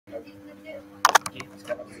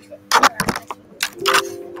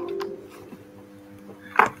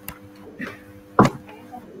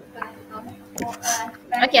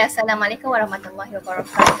Okay, Assalamualaikum warahmatullahi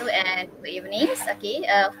wabarakatuh and good evening. Okay,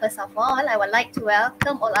 first of all, I would like to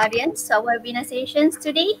welcome all audience to our webinar sessions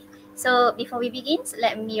today. So before we begin,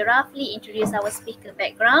 let me roughly introduce our speaker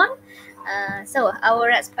background. So our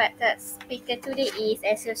respected speaker today is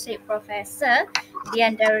Associate Professor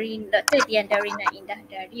Dr. Diandarina Indah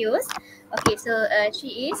Darius. Okay, so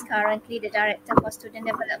she is currently the Director for Student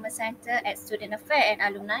Development Center at Student Affairs and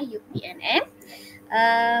Alumni UPNM.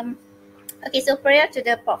 Okay, so prior to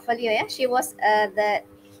the portfolio, she was the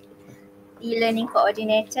e-learning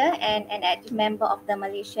coordinator and an active member of the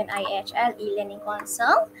Malaysian IHL e-learning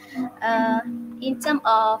council. In terms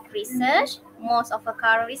of research, most of her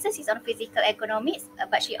current research is on physical ergonomics,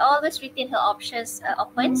 but she always retains her options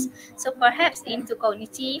open, so perhaps into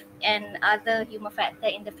cognitive and other human factor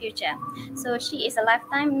in the future. So she is a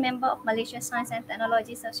lifetime member of Malaysia Science and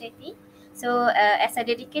Technology Society. So as a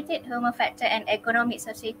dedicated human factor and ergonomic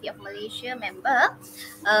society of Malaysia member,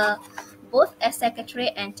 both as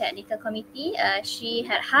secretary and technical committee, she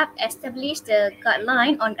had helped establish the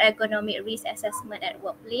guideline on ergonomic risk assessment at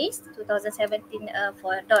workplace 2017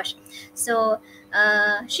 for DOSH. So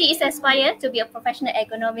she is aspired to be a professional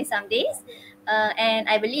ergonomist some days, and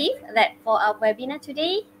I believe that for our webinar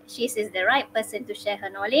today, she is the right person to share her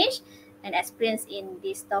knowledge and experience in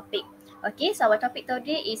this topic. Okay, so our topic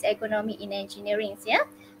today is ergonomy in engineering. Yeah.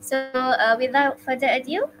 So without further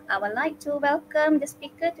ado, I would like to welcome the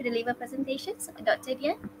speaker to deliver presentations. Dr.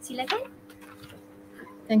 Dian, silakan.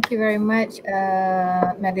 Thank you very much,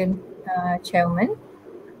 Madam Chairman.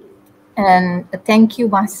 And thank you,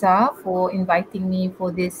 Masa, for inviting me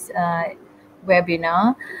for this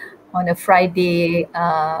webinar on a Friday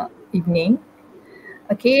evening.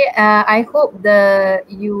 Okay, I hope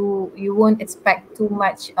you won't expect too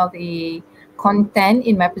much of a content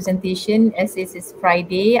in my presentation, as this is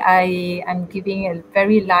Friday. I am giving a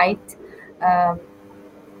very light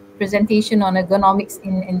presentation on ergonomics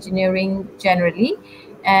in engineering generally,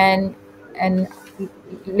 and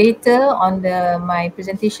later on my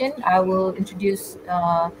presentation, I will introduce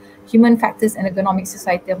Human Factors and Ergonomics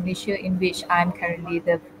Society of Malaysia, in which I'm currently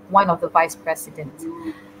one of the vice president.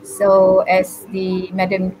 So as the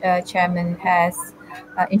Madam Chairman has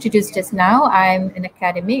introduced just now, I'm an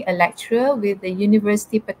academic, a lecturer with the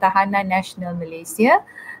University Pertahanan Nasional Malaysia.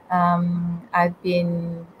 I've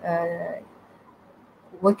been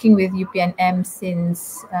working with UPNM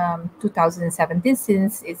since 2017,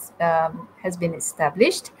 since it has been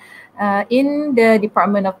established in the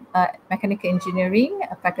Department of Mechanical Engineering,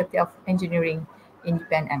 Faculty of Engineering in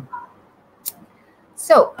UPNM.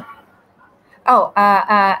 So,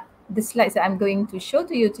 the slides that I'm going to show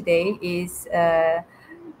to you today is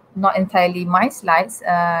not entirely my slides.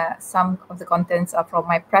 Some of the contents are from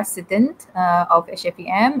my president of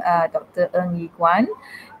HFEM, Dr. Ng Yi Guan,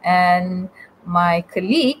 and my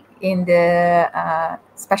colleague in the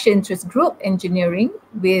Special Interest Group Engineering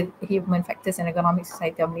with Human Factors and Ergonomics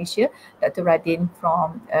Society of Malaysia, Dr. Radin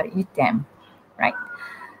from UTM, right?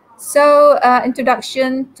 So,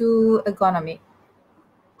 introduction to ergonomic.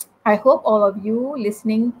 I hope all of you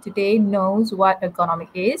listening today knows what ergonomic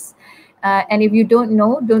is. And if you don't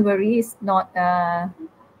know, don't worry, it's not a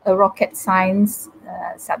rocket science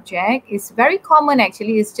subject. It's very common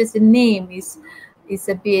actually, it's just a name is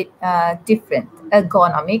a bit different.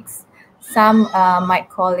 Ergonomics, some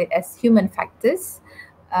might call it as human factors,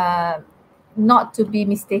 not to be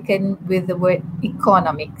mistaken with the word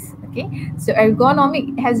economics, okay? So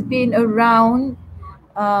ergonomic has been around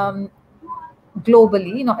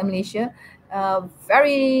globally, not in Malaysia,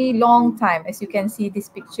 very long time. As you can see, this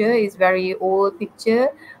picture is very old picture,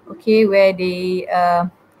 okay, where they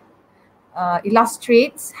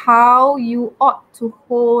illustrates how you ought to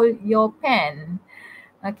hold your pen,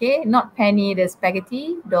 okay, not penny the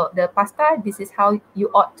spaghetti, the pasta. This is how you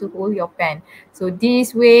ought to hold your pen. So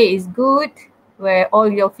this way is good, where all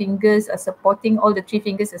your fingers are supporting, all the 3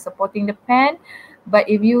 fingers are supporting the pen. But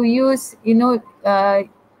if you use,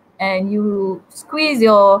 and you squeeze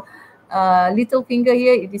your little finger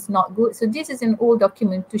here, it is not good. So this is an old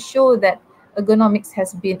document to show that ergonomics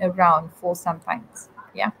has been around for some time.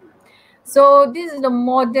 Yeah. So this is the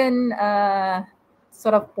modern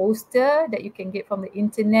sort of poster that you can get from the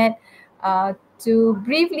internet to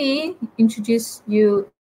briefly introduce to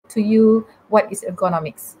you what is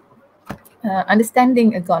ergonomics,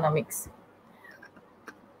 understanding ergonomics.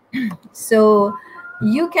 So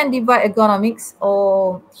you can divide ergonomics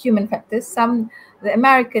or human factors. The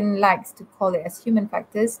American likes to call it as human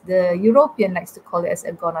factors. The European likes to call it as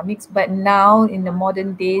ergonomics. But now in the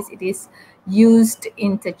modern days, it is used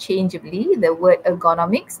interchangeably, the word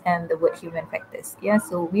ergonomics and the word human factors. Yeah,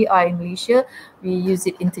 so we are in Malaysia, we use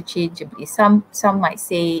it interchangeably. Some might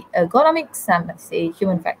say ergonomics, some might say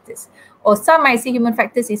human factors. Or some might say human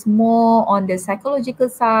factors is more on the psychological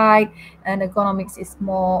side and ergonomics is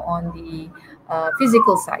more on the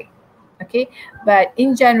physical side. Okay, but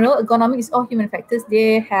in general, ergonomics or human factors,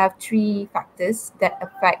 they have three factors that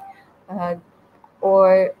affect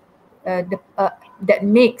or that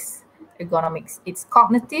makes ergonomics. It's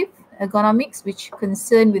cognitive ergonomics, which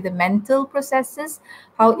concern with the mental processes,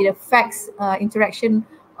 how it affects interaction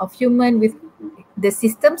of human with the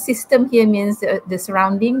system. System here means the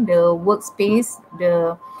surrounding, the workspace,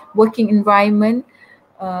 the working environment.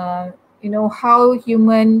 You know, how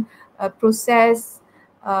human process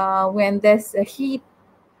when there's a heat,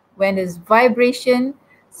 when there's vibration.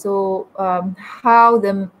 So how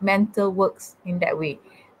the mental works in that way.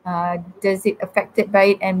 Does it affected by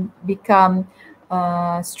it and become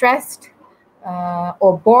stressed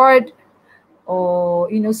or bored, or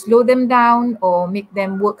slow them down or make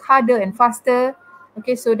them work harder and faster?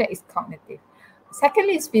 Okay, so that is cognitive.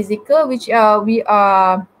 Secondly is physical, which we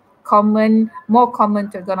are more common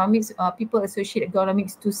to ergonomics. People associate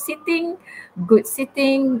ergonomics to sitting, good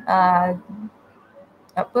sitting,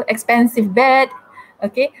 expensive bed.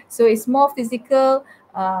 Okay, so it's more physical.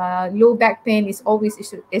 Low back pain is always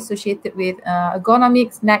associated with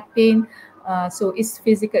ergonomics, neck pain. So it's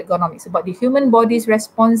physical ergonomics, about the human body's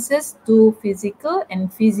responses to physical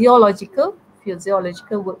and physiological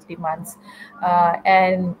work demands.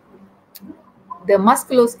 And the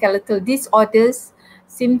musculoskeletal disorders,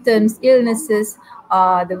 symptoms, illnesses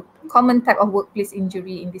are the common type of workplace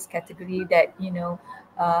injury in this category that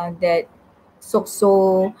that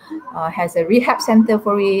SOCSO has a rehab center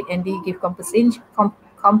for it, and they give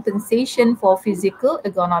compensation for physical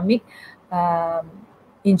ergonomic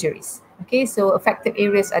injuries. Okay, so affected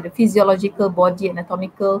areas are the physiological, body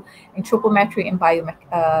anatomical, anthropometric, and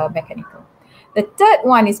biomechanical. The third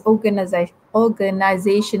one is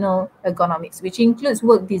organizational ergonomics, which includes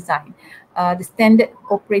work design, the standard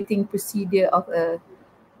operating procedure of a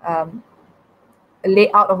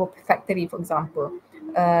layout of a factory, for example,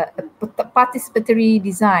 participatory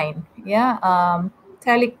design,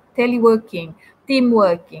 teleworking, team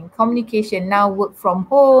working, communication. Now work from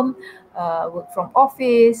home, work from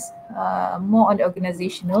office, more on the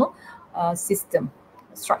organizational system,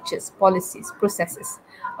 structures, policies, processes.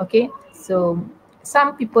 Okay, so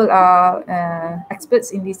some people are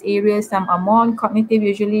experts in this area, some are more on cognitive,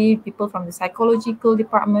 usually people from the psychological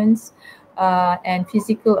departments, and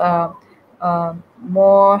physical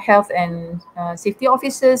more health and safety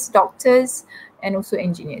officers, doctors, and also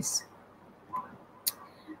engineers.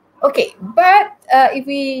 Okay, but if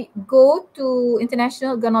we go to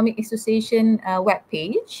International Ergonomic Association web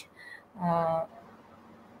page,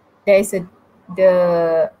 there is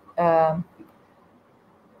the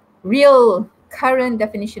real current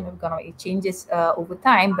definition of ergonomics. It changes over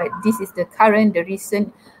time, but this is the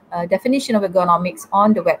recent definition of ergonomics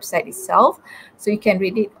on the website itself. So you can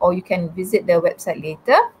read it or you can visit the website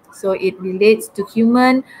later. So it relates to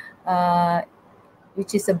human,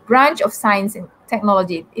 which is a branch of science and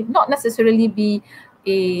technology. It not necessarily be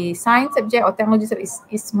a science subject or technology subject.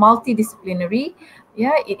 It's multidisciplinary.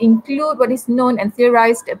 Yeah, it includes what is known and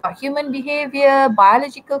theorized about human behavior,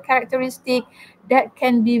 biological characteristic that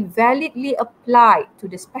can be validly applied to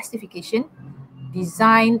the specification,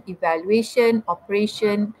 design, evaluation,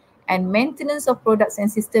 operation, and maintenance of products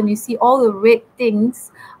and systems. You see, all the red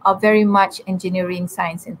things are very much engineering,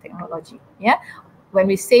 science, and technology. Yeah, when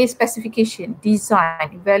we say specification,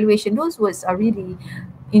 design, evaluation, those words are really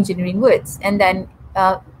engineering words. And then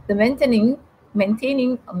the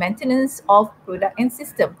maintenance of product and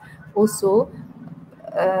system, also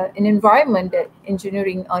an environment that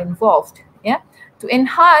engineering are involved. Yeah, to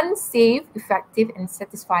enhance safe, effective, and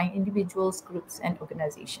satisfying individuals, groups, and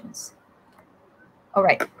organizations. All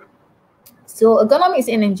right. So ergonomics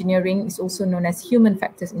in engineering is also known as human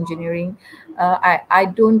factors engineering.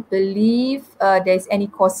 I don't believe there's any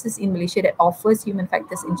courses in Malaysia that offers human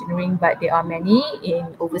factors engineering, but there are many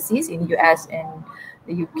in overseas, in US and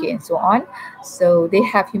the UK and so on. So they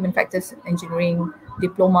have human factors engineering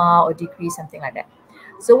diploma or degree, something like that.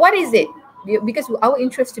 So what is it? Because our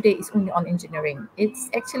interest today is only on engineering. It's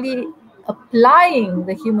actually applying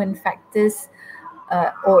the human factors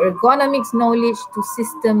or ergonomics knowledge to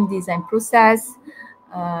system design process.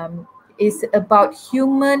 Is about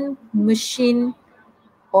human machine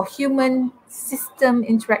or human system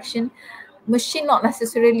interaction. Machine not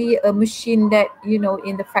necessarily a machine that, you know,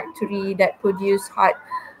 in the factory that produce hard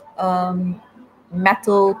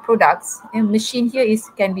metal products. A machine here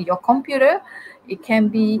can be your computer, it can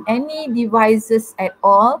be any devices at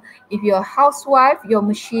all. If you're a housewife, your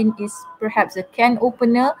machine is perhaps a can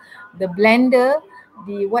opener, the blender,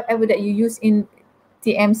 the whatever that you use in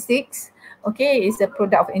TM6, okay, is a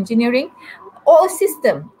product of engineering. Or a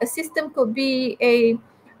system. A system could be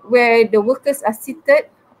where the workers are seated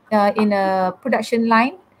in a production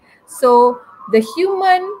line. So the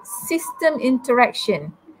human system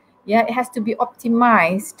interaction, yeah, it has to be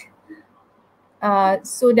optimized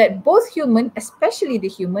so that both human, especially the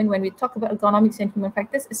human, when we talk about ergonomics and human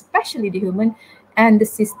factors, especially the human and the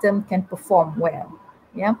system can perform well,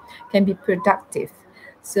 yeah, can be productive.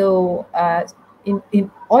 So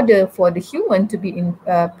in order for the human to be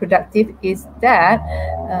productive is that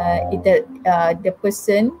the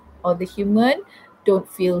person or the human don't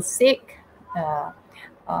feel sick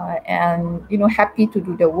and, you know, happy to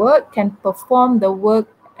do the work, can perform the work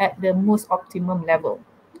at the most optimum level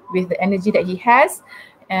with the energy that he has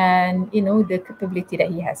and, you know, the capability that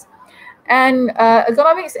he has. And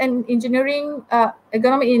ergonomics and engineering,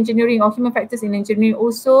 ergonomic engineering or human factors in engineering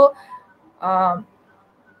also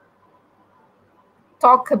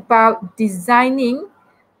talk about designing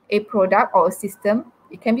a product or a system.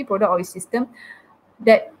 It can be product or a system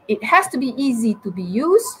that it has to be easy to be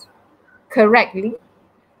used correctly,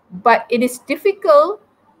 but it is difficult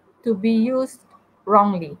to be used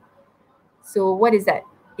wrongly. So what is that?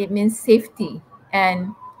 It means safety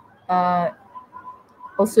and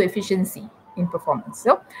also efficiency in performance.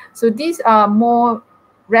 So these are more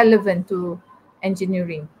relevant to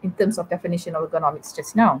engineering in terms of definition of ergonomics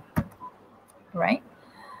just now, right?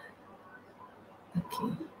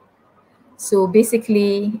 Okay. So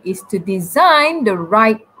basically is to design the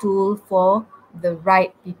right tool for the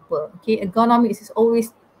right people. Okay, ergonomics is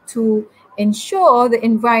always to ensure the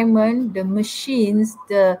environment, the machines,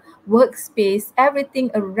 the workspace, everything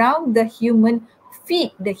around the human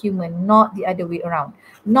fit the human, not the other way around.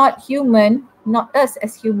 Not human, not us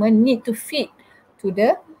as human need to fit to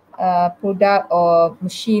the product or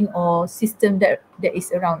machine or system that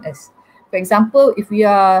is around us. For example, if we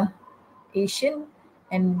are Asian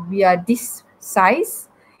and we are this size,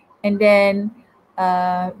 and then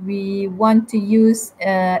we want to use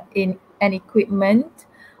in an equipment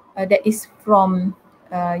that is from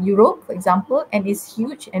Europe, for example, and is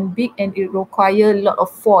huge and big and it requires a lot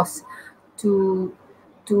of force to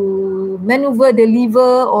maneuver the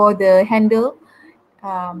lever or the handle.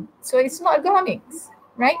 So it's not ergonomics,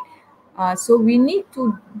 right? So we need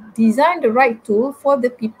to design the right tool for the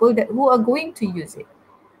people who are going to use it,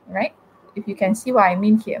 right? If you can see what I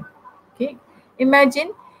mean here. Okay,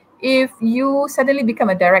 imagine if you suddenly become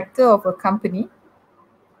a director of a company.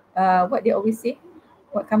 What they always say,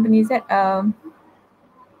 what company is that?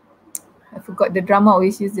 I forgot, the drama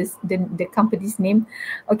always use the company's name.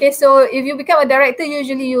 Okay, so if you become a director,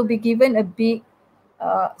 usually you'll be given a big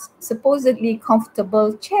supposedly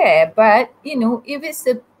comfortable chair, but you know, if it's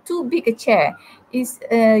too big a chair, it's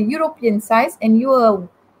a European size and you are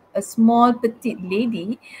a small petite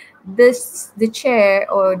lady, the chair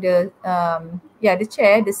or the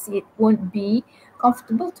chair, the seat won't be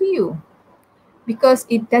comfortable to you because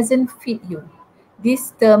it doesn't fit you.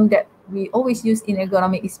 This term that we always use in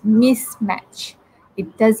ergonomics is mismatch.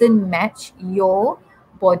 It doesn't match your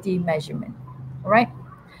body measurement. All right.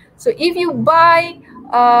 So if you buy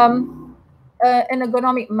an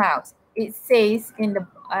ergonomic mouse, it says in the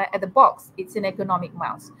at the box it's an ergonomic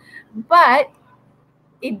mouse, but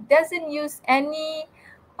it doesn't use any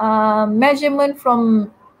measurement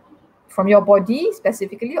from your body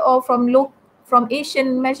specifically or from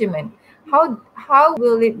Asian measurement. How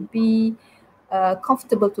will it be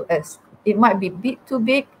comfortable to us? It might be a bit too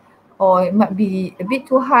big or it might be a bit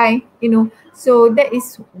too high, you know. So that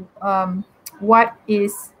is what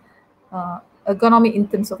is ergonomic in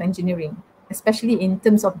terms of engineering, especially in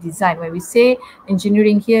terms of design. When we say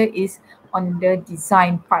engineering here is on the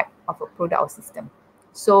design part of a product or system.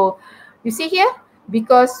 So you see here,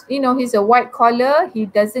 because you know he's a white collar, he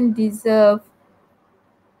doesn't deserve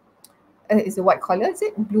is a white collar, is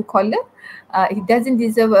it blue collar? He doesn't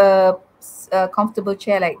deserve a comfortable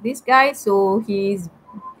chair like this guy, so he's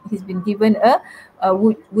been given a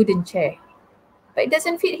wooden chair, but it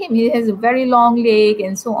doesn't fit him. He has a very long leg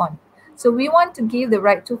and so on. So we want to give the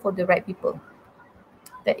right tool for the right people.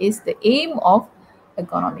 That is the aim of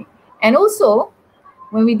ergonomic. And also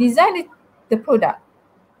when we design the product,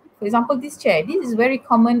 for example, this chair, this is very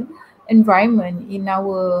common environment in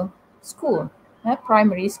our school,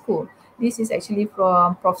 primary school. This is actually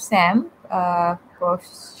from Prof. Sam, Prof.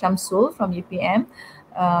 Shamsul from UPM,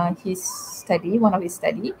 one of his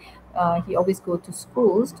study, he always go to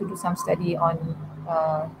schools to do some study on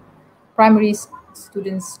primary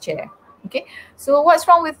students' chair. Okay, so what's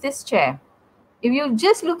wrong with this chair? If you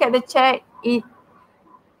just look at the chair, it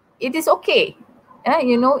is okay.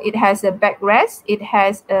 You know, it has a backrest, it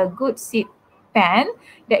has a good seat pan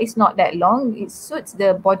that is not that long, it suits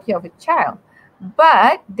the body of a child.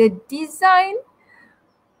 But the design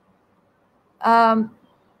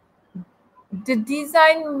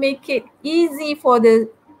make it easy for the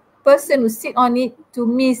person who sit on it to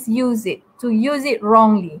misuse it, to use it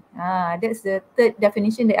wrongly. That's the third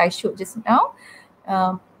definition that I showed just now.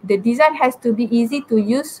 The design has to be easy to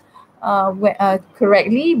use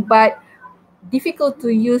correctly, but difficult to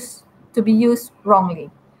be used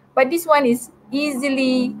wrongly. But this one is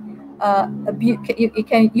easily you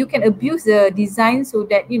can abuse the design so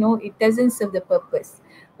that, you know, it doesn't serve the purpose.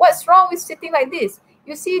 What's wrong with sitting like this?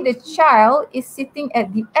 You see, the child is sitting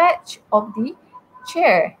at the edge of the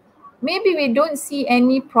chair. Maybe we don't see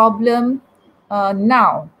any problem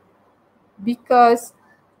now because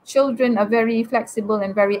children are very flexible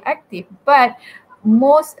and very active, but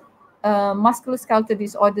most musculoskeletal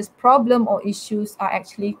disorders problem or issues are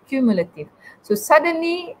actually cumulative. So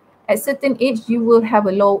suddenly at certain age you will have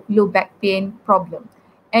a low back pain problem,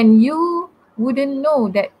 and you wouldn't know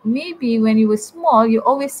that maybe when you were small you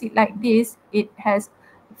always sit like this, it has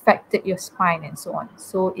affected your spine and so on.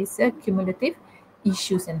 So it's a cumulative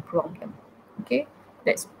issues and problem. Okay,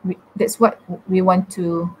 that's what we want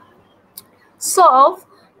to solve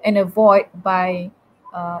and avoid by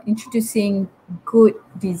introducing good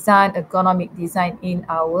design, ergonomic design in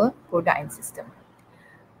our product and system.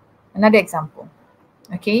 Another example.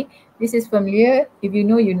 Okay, this is familiar. If you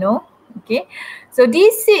know, you know. Okay, so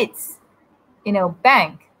these seats in a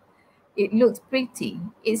bank, it looks pretty.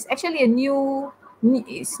 It's actually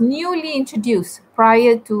it's newly introduced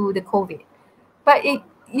prior to the COVID. But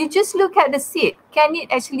you just look at the seat. Can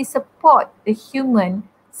it actually support the human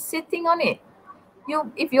sitting on it?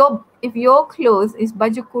 If your clothes is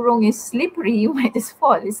baju kurung is slippery, you might just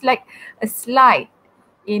fall. It's like a slide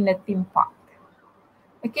in a theme park.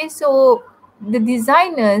 Okay, so the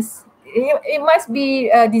designers, it must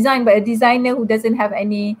be designed by a designer who doesn't have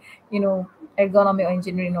any, you know, ergonomic or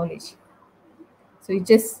engineering knowledge. So he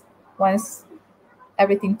just wants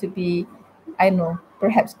everything to be, I don't know,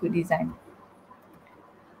 perhaps good design.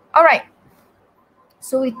 All right.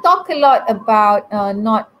 So we talk a lot about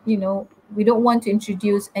we don't want to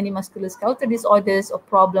introduce any musculoskeletal disorders or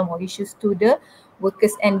problem or issues to the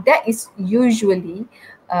workers, and that is usually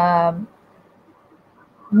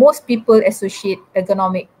most people associate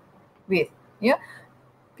ergonomic with. Yeah,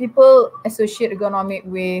 people associate ergonomic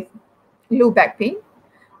with low back pain,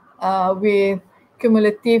 with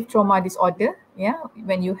cumulative trauma disorder. Yeah,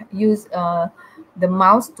 when you use the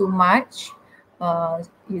mouse too much,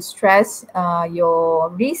 you stress your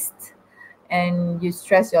wrist and you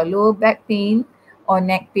stress your lower back pain or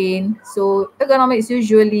neck pain. So ergonomics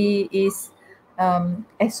usually is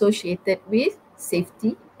associated with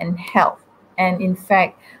safety and health. And in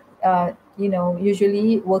fact,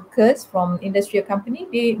 usually workers from industrial company,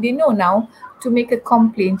 they know now to make a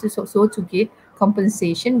complaint to get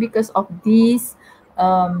compensation because of these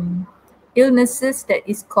illnesses that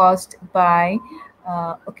is caused by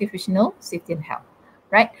occupational safety and health,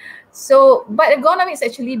 right? So, but ergonomics is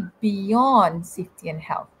actually beyond safety and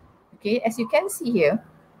health. Okay, as you can see here,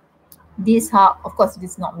 these are, of course,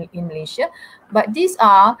 this is not in Malaysia, but these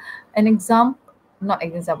are a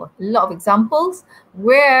lot of examples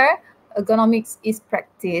where ergonomics is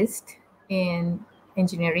practiced in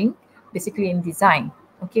engineering, basically in design.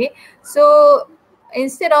 Okay, so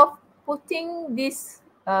instead of putting this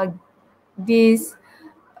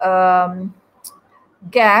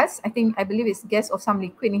gas, I believe it's gas or some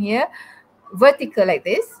liquid in here, vertical like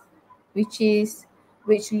this, which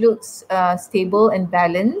looks stable and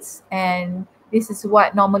balanced, and this is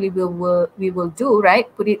what normally we will do, right?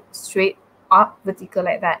 Put it straight up, vertical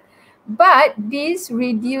like that. But this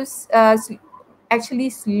actually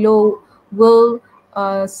slowing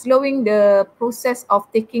the process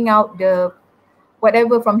of taking out the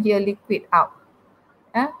whatever from here liquid out.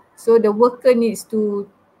 So the worker needs to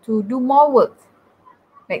do more work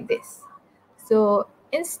like this. So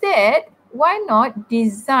instead, why not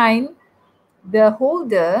design the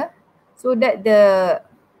holder so that the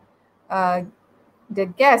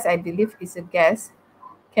gas, I believe is a gas,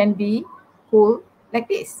 can be pulled like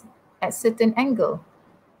this at certain angle.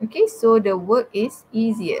 Okay, so the work is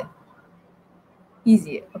easier.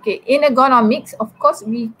 Okay, in ergonomics, of course,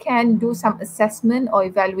 we can do some assessment or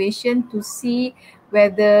evaluation to see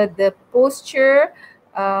whether the posture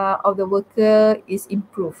of the worker is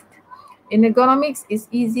improved. In ergonomics, it's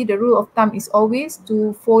easy. The rule of thumb is always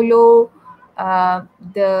to follow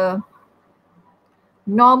the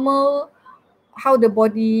normal, how the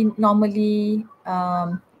body normally,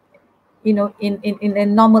 in a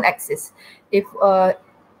normal axis. If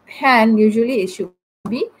hand, usually it should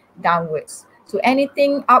be downwards. So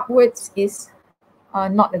anything upwards is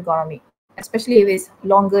not ergonomic, especially if it's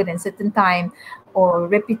longer than certain time or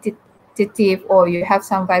repetitive, or you have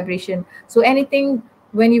some vibration. So anything,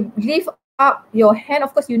 when you lift up your hand,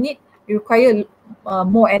 of course you require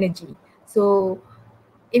more energy. So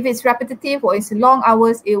if it's repetitive or it's long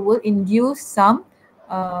hours, it will induce some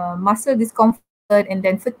muscle discomfort and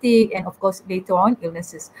then fatigue, and of course later on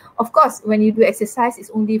illnesses. Of course, when you do exercise, it's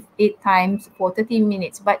only 8 times for 30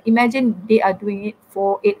 minutes, but imagine they are doing it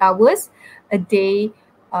for 8 hours a day,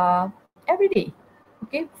 every day,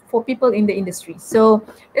 okay, for people in the industry. So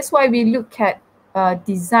that's why we look at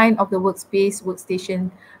design of the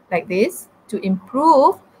workstation like this to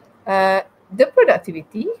improve the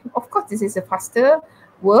productivity. Of course, this is a faster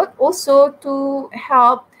work, also to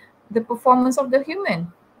help the performance of the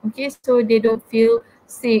human. Okay, so they don't feel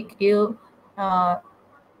sick, ill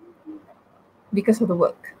because of the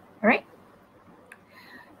work. All right.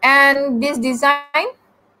 And this design,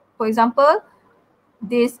 for example,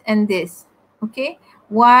 this and this. Okay.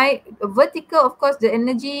 Why vertical? Of course, the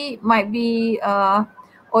energy might be,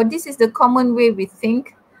 or this is the common way we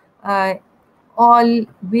think. All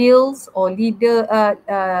wheels or lever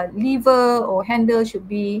or handle should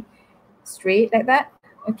be straight like that.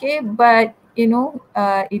 Okay, but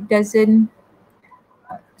it doesn't,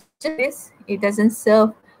 just this, it doesn't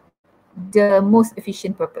serve the most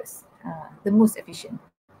efficient purpose, the most efficient.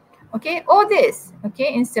 Okay, or this,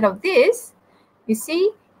 okay, instead of this, you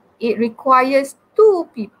see, it requires 2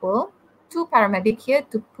 people, 2 paramedic here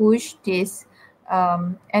to push this,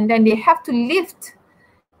 and then they have to lift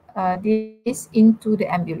this into the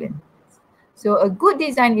ambulance. So a good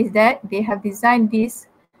design is that they have designed this.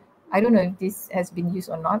 I don't know if this has been used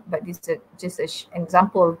or not, but this is just an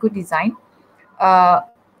example of good design.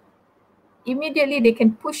 Immediately they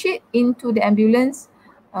can push it into the ambulance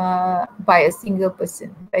by a single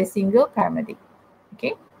person, by a single paramedic.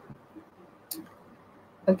 Okay.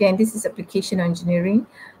 Again, this is application of engineering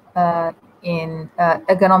in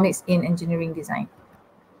ergonomics in engineering design.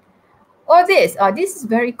 Or this is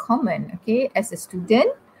very common. Okay, as a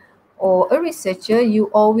student or a researcher, you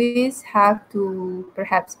always have to,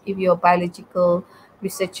 perhaps if you're a biological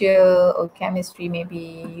researcher or chemistry,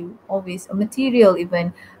 maybe you always, a material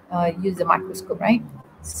even, use the microscope, right?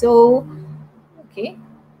 So, okay.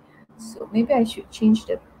 So maybe I should change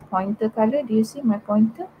the pointer color. Do you see my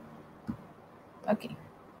pointer? Okay.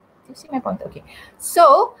 Do you see my pointer? Okay.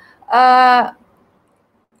 So,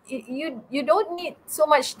 you don't need so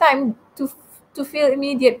much time to feel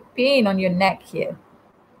immediate pain on your neck here.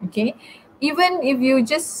 Okay, even if you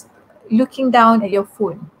just looking down at your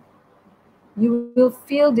phone, you will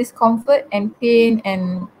feel discomfort and pain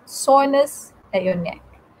and soreness at your neck,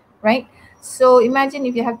 right? So imagine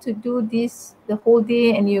if you have to do this the whole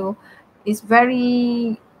day, and it's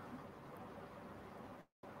very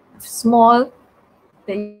small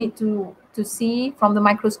that you need to see from the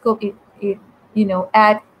microscope. It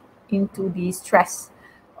add into the stress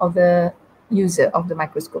of the user of the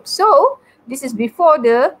microscope. So this is before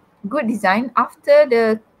the good design. After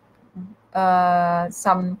the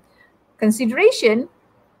some consideration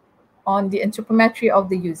on the anthropometry of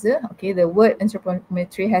the user. Okay, the word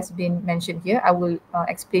anthropometry has been mentioned here. I will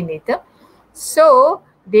explain later. So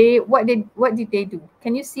what did they do?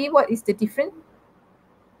 Can you see what is the difference?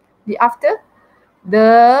 The after,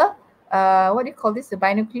 the what do you call this? The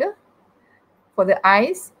binocular for the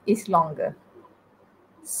eyes is longer,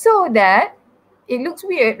 so that it looks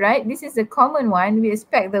weird, right? This is a common one. We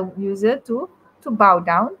expect the user to bow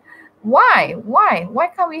down. Why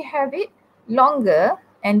can't we have it longer?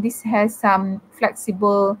 And this has some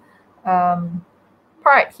flexible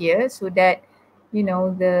part here, so that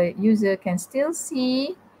the user can still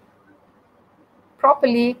see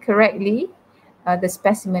properly, correctly, the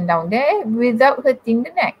specimen down there without hurting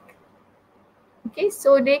the neck. Okay,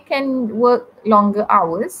 so they can work longer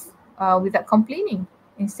hours without complaining,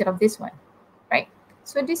 instead of this one, right?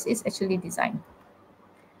 So this is actually design.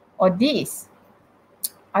 Or these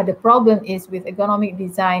are the problem is with ergonomic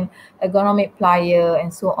design, ergonomic plier,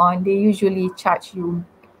 and so on. They usually charge you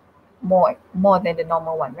more than the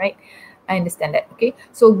normal one, right? I understand that. Okay,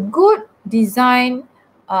 so good design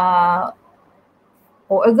or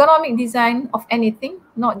ergonomic design of anything,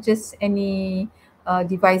 not just any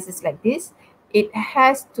devices like this, it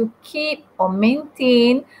has to keep or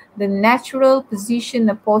maintain the natural position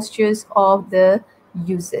and postures of the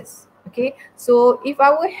users. Okay, so if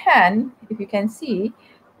our hand, if you can see,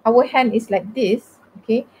 our hand is like this.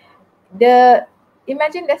 Okay,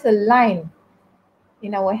 imagine there's a line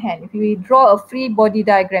in our hand. If we draw a free body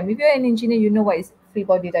diagram, if you're an engineer, you know what is free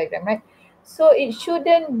body diagram, right? So it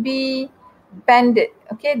shouldn't be bended.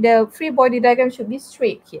 Okay, the free body diagram should be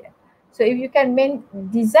straight here. So if you can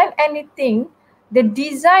design anything, the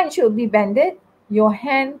design should be bended. Your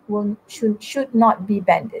hand should not be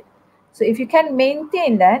bended. So if you can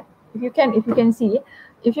maintain that, if you can see,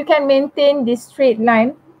 if you can maintain this straight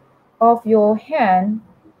line of your hand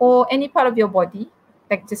or any part of your body,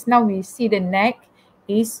 like just now we see the neck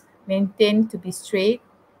is maintained to be straight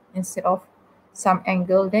instead of some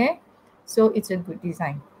angle there. So it's a good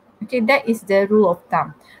design. Okay, that is the rule of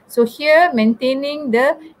thumb. So here, maintaining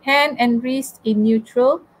the hand and wrist in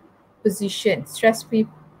neutral position, stress-free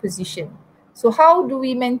position. So how do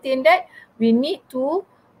we maintain that? We need to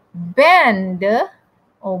bend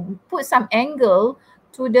or put some angle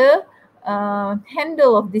to the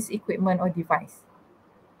handle of this equipment or device.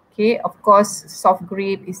 Okay, of course, soft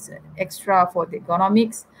grip is extra for the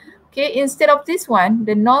ergonomics. Okay, instead of this one,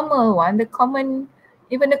 the normal one,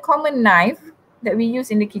 even the common knife that we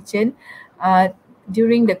use in the kitchen,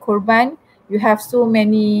 during the korban, you have so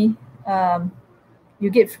many, you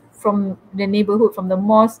get from the neighborhood, from the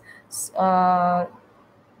mosque,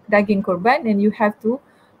 daging korban, and you have to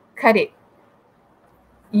cut it.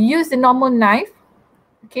 You use the normal knife.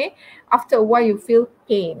 Okay, after a while you feel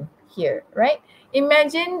pain here, right?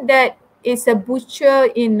 Imagine that it's a butcher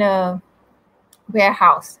in a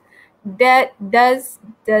warehouse that does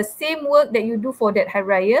the same work that you do for that Hari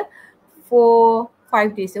Raya for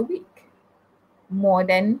 5 days a week, more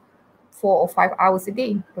than 4 or 5 hours a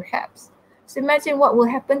day perhaps. So imagine what will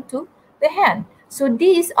happen to the hand. So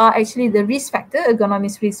these are actually the risk factor,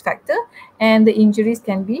 ergonomics risk factor, and the injuries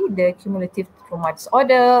can be the cumulative trauma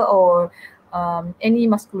disorder or any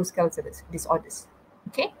musculoskeletal disorders.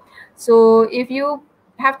 Okay, so if you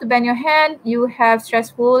have to bend your hand, you have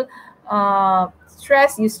stressful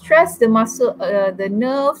stress, you stress the muscle, the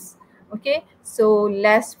nerves. Okay, so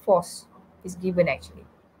less force is given actually.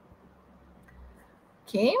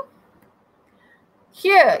 Okay,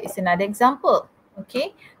 here is another example.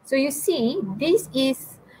 Okay, so you see this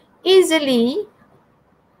is easily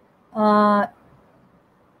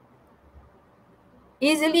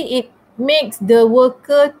it makes the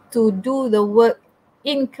worker to do the work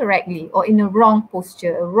incorrectly or in a wrong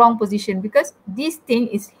posture, a wrong position, because this thing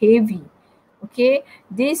is heavy. Okay,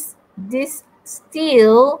 this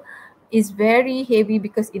steel is very heavy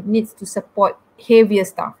because it needs to support heavier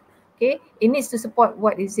stuff. Okay, it needs to support,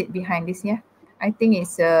 what is it behind this? Yeah, I think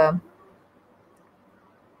it's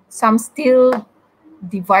some steel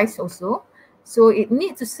device also. So it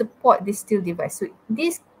needs to support this steel device. So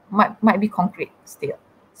this might be concrete steel.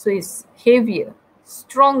 So it's heavier,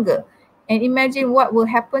 stronger. And imagine what will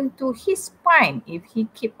happen to his spine if he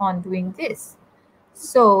keep on doing this.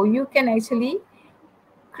 So you can actually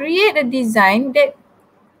create a design that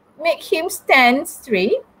make him stand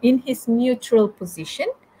straight in his neutral position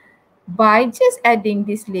by just adding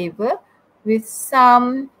this lever with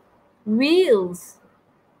some wheels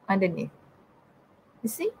underneath. You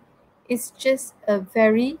see, it's just a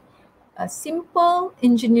very simple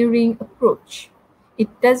engineering approach. It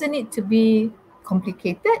doesn't need to be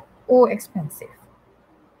complicated or expensive,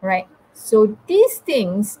 right? So these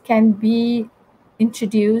things can be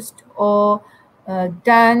introduced or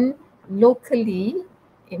done locally.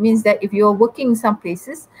 It means that if you're working in some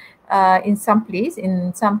places, in some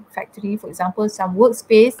factory, for example, some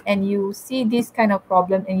workspace, and you see this kind of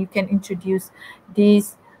problem, and you can introduce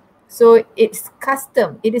this. So it's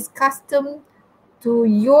custom. It is custom to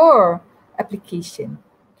your application.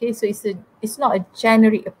 Okay, so it's not a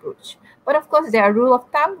generic approach. But of course, there are rule of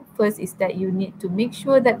thumb. First is that you need to make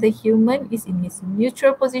sure that the human is in his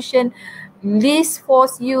neutral position, least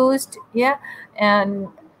force used, yeah, and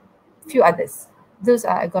few others. Those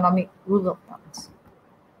are ergonomic rule of thumbs.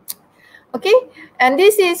 Okay, and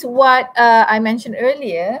this is what I mentioned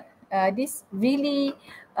earlier. This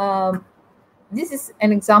is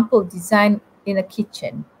an example of design in a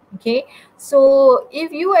kitchen. Okay, so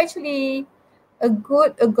if you actually a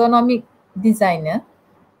good ergonomic designer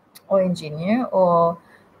or engineer, or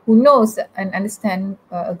who knows and understand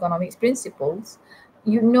ergonomics principles,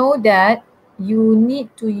 you know that you need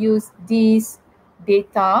to use these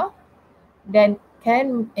data that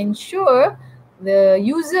can ensure the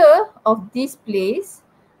user of this place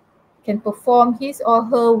can perform his or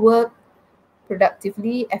her work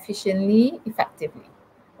productively, efficiently, effectively,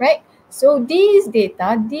 right? So these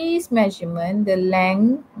data, these measurement, the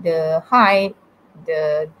length, the height,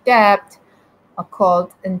 the depth are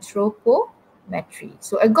called anthropometry.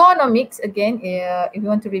 So ergonomics, again, if you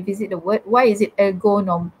want to revisit the word, why is it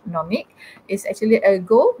ergonomic? It's actually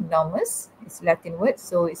ergonomous, it's Latin word,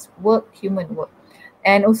 so it's work, human work.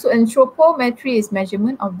 And also anthropometry is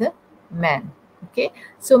measurement of the man. Okay,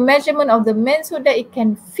 so measurement of the man so that it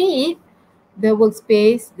can fit the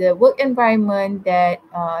workspace, the work environment that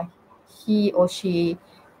he or she,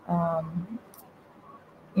 um,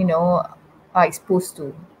 you know, are exposed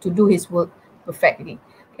to do his work perfectly.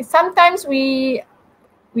 Okay, sometimes we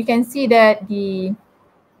can see that the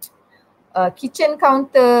kitchen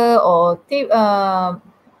counter or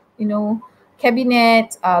you know,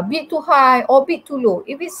 cabinet a bit too high or a bit too low.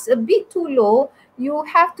 If it's a bit too low, you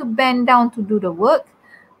have to bend down to do the work.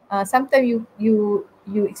 Sometimes you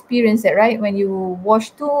experience that, right? When you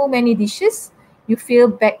wash too many dishes, you feel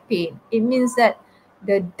back pain. It means that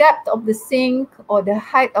the depth of the sink or the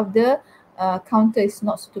height of the counter is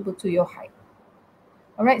not suitable to your height.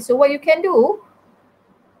 All right, so what you can do,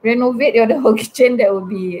 renovate your the whole kitchen. That would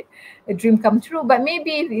be a dream come true. But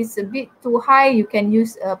maybe if it's a bit too high, you can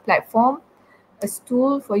use a platform, a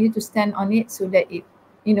stool for you to stand on it so that it,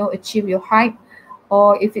 you know, achieve your height.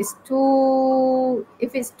 Or if it's too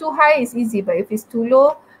high, it's easy. But if it's too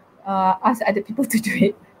low, ask other people to do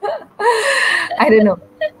it. I don't know.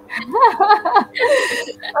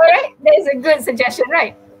 All right, that is a good suggestion,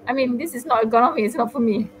 right? I mean, this is not ergonomic. It's not for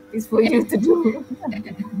me. It's for you to do.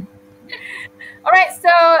 All right, so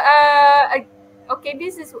okay,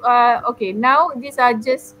 this is okay. Now these are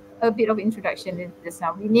just a bit of introduction. Just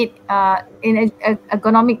now, we need in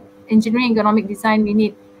ergonomic engineering, ergonomic design, we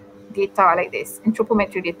need data like this,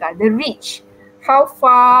 anthropometric data, the reach, how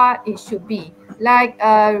far it should be. Like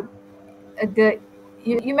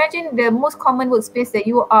you imagine the most common workspace that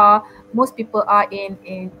most people are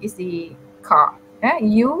in is the car.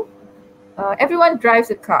 Everyone drives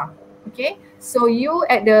a car. Okay, so you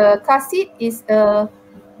at the car seat is the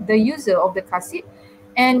user of the car seat,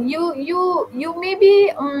 and you maybe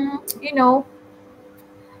you know,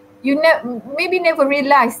 maybe never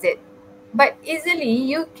realized it, but easily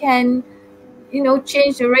you can, you know,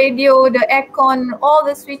 change the radio, the aircon, all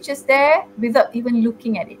the switches there without even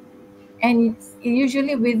looking at it, and it's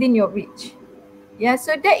usually within your reach. Yeah,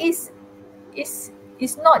 so that is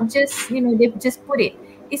it's not just, you know, they've just put it.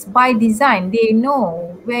 It's by design. They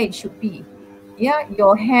know where it should be. Yeah,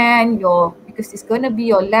 your hand, because it's gonna be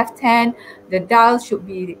your left hand. The dial should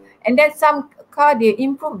be, and then some car they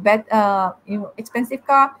improve better. You know, expensive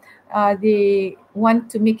car. They want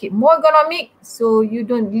to make it more ergonomic, so you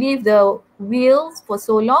don't leave the wheels for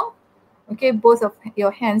so long. Okay, both of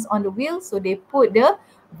your hands on the wheel, so they put the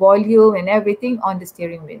volume and everything on the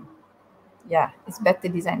steering wheel. Yeah, it's better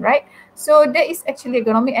design, right? So that is actually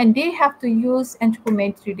ergonomic, and they have to use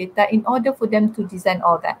anthropometry data in order for them to design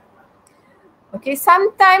all that. Okay,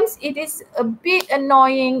 sometimes it is a bit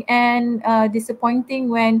annoying and disappointing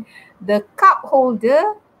when the cup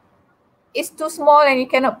holder is too small and you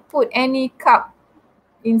cannot put any cup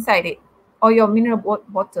inside it, or your mineral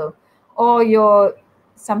bottle, or your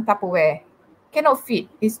some Tupperware cannot fit.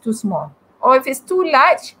 It's too small, or if it's too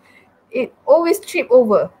large, it always trip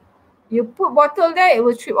over. You put bottle there, it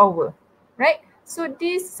will trip over, right? So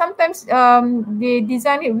this sometimes they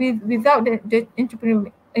design it without the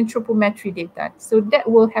anthropometry data, so that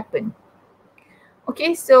will happen.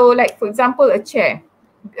 Okay, so like for example, a chair,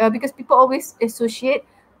 because people always associate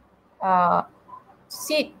uh,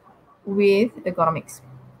 seat with ergonomics.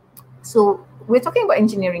 So we're talking about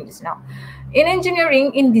engineering just now. In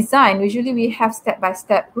engineering, in design, usually we have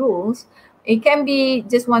step-by-step rules. It can be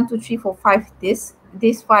just 1, 2, 3, 4, 5,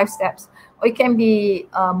 these 5 steps, or it can be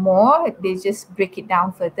more. They just break it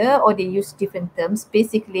down further, or they use different terms.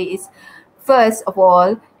 Basically, it's first of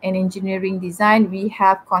all, in engineering design, we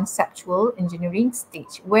have conceptual engineering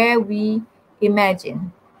stage where we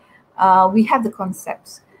imagine. We have the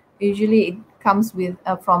concepts. Usually it comes with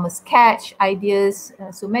from a sketch, ideas,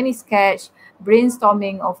 so many sketch,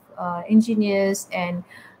 brainstorming of engineers, and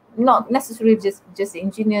not necessarily just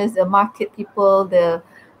engineers, the market people, the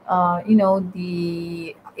you know,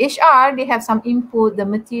 the HR, they have some input, the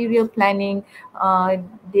material planning,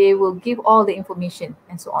 they will give all the information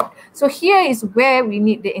and so on. So here is where we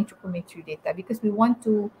need the anthropometry data, because we want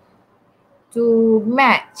to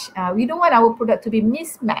match. We don't want our product to be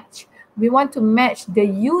mismatched. We want to match the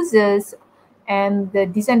users and the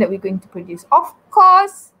design that we're going to produce. Of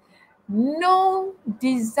course, no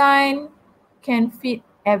design can fit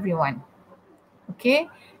everyone. Okay,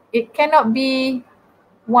 it cannot be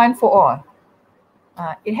one for all.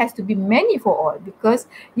 It has to be many for all, because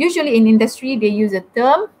usually in industry they use a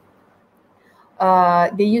term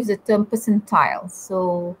percentile.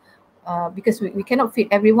 So because we cannot fit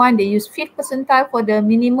everyone, they use 5th percentile for the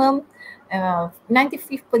minimum,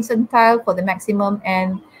 95th percentile for the maximum,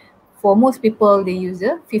 and for most people they use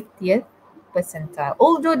the 50th percentile.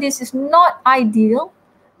 Although this is not ideal,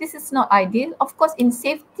 of course, in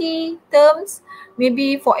safety terms,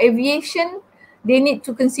 maybe for aviation, they need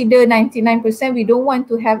to consider 99%. We don't want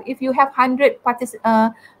to have, if you have 100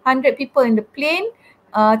 people in the plane,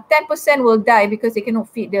 10% will die because they cannot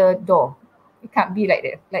fit the door. It can't be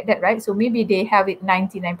like that, right? So maybe they have it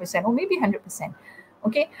 99% or maybe 100%.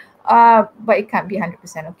 Okay, but it can't be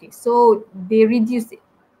 100%. Okay, so they reduce it.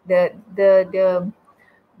 The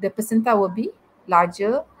percentile will be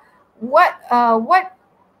larger. What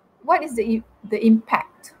is the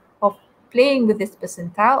impact of playing with this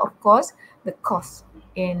percentile? Of course, the cost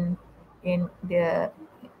in the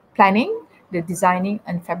planning, the designing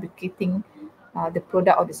and fabricating the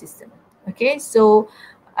product or the system. Okay, so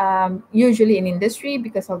usually in industry,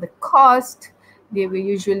 because of the cost, they will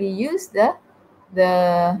usually use the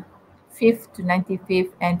 5th to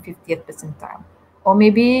 95th and 50th percentile, or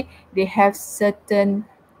maybe they have certain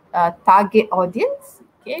target audience.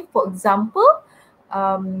 Okay, for example,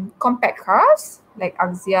 compact cars like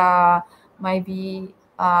Axia, Myvi,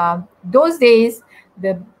 those days,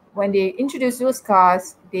 when they introduce those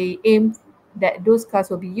cars, they aim that those cars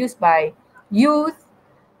will be used by youth,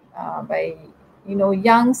 by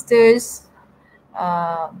youngsters,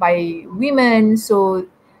 by women. So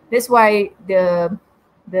that's why the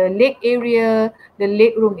leg area, the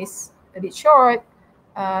leg room is a bit short.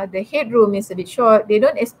 The headroom is a bit short. They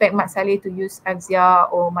don't expect Mat Saleh to use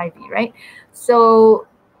Axia or Myvi, right? So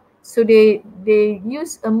they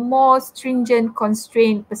use a more stringent,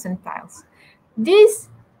 constrained percentiles. This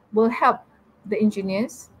will help the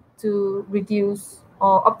engineers to reduce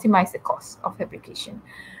or optimize the cost of fabrication.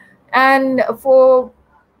 And for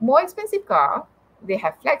more expensive car, they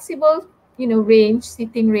have flexible, range,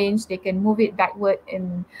 seating range. They can move it backward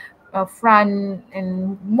and front,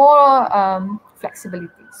 and more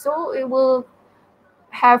flexibility. So it will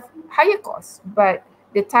have higher costs, but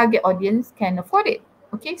the target audience can afford it.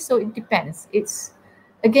 Okay, so it depends. It's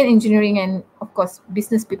again engineering, and of course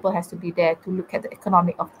business people has to be there to look at the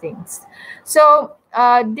economic of things. So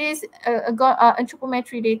this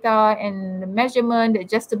anthropometry data and the measurement, the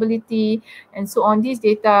adjustability, and so on, these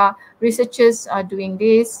data, researchers are doing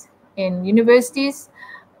this in universities.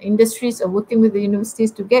 Industries are working with the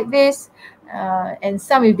universities to get this. And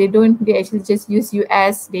some, if they don't, they actually just use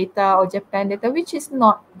US data or Japan data, which is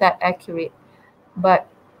not that accurate. But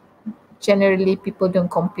generally, people don't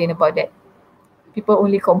complain about that. People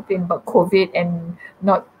only complain about COVID and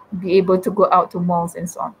not be able to go out to malls and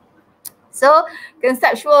so on. So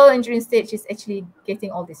conceptual engineering stage is actually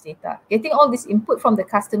getting all this data, getting all this input from the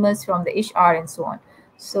customers, from the HR and so on.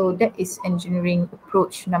 So that is engineering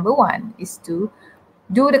approach number one, is to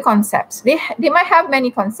do the concepts. They might have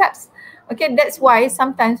many concepts. Okay, that's why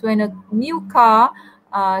sometimes when a new car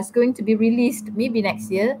is going to be released, maybe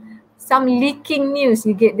next year, some leaking news,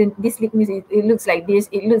 you get this leak news, it looks like this,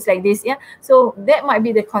 it looks like this, yeah. So that might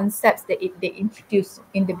be the concepts that they introduce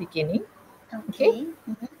in the beginning. Okay.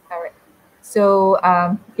 All right. So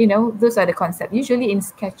those are the concepts, usually in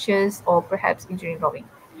sketches or perhaps engineering drawing.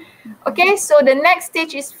 Okay, so the next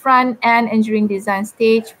stage is front end engineering design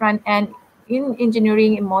stage. Front end in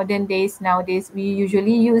engineering in modern days, nowadays, we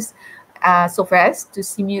usually use softwares to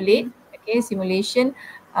simulate, simulation,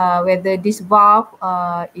 whether this valve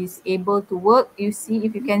is able to work. You see,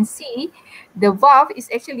 if you can see, the valve is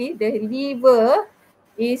actually, the lever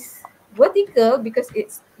is vertical because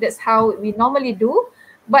that's how we normally do.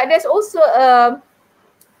 But there's also a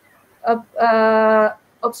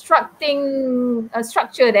obstructing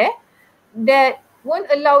structure there that won't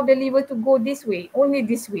allow the lever to go this way, only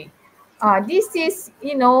this way. This is,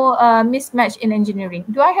 mismatch in engineering.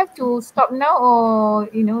 Do I have to stop now, or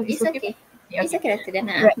it's okay? Yeah, it's okay, Dr.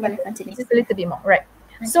 Dana. Right. Boleh continue. Just a little bit more, right?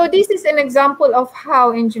 Okay. So this is an example of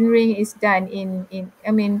how engineering is done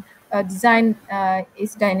design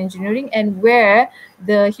is done in engineering, and where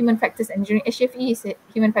the human factors engineering, HFE is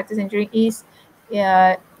human factors engineering, is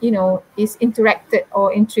is interacted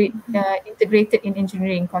or integrated in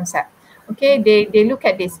engineering concept. Okay, they look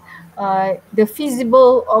at this, the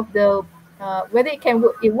feasible of the whether it can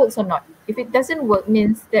work, it works or not. If it doesn't work,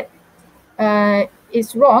 means that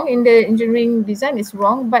it's wrong in the engineering design, is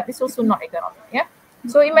wrong, but it's also not economic. Yeah.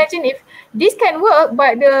 So imagine if this can work,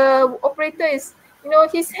 but the operator is,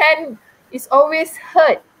 his hand is always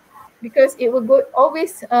hurt because it will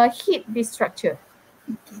always hit this structure.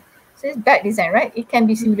 So it's bad design, right? It can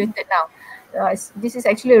be simulated now. This is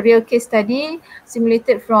actually a real case study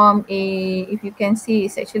simulated from if you can see,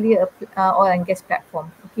 it's actually a oil and gas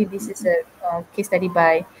platform. Okay, this is a case study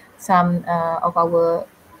by some of our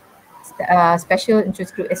special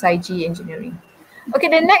interest group, SIG Engineering. Okay,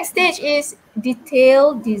 the next stage is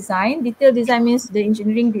detailed design. Detailed design means the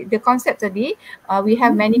engineering, the concept tadi. We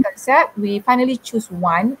have many concepts. We finally choose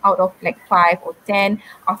one out of like 5 or 10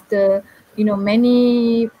 after,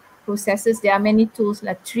 many processes. There are many tools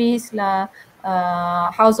like trees,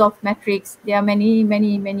 house of metrics. There are many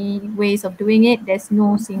ways of doing it. There's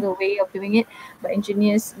no single way of doing it, but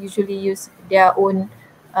engineers usually use their own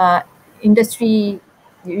industry.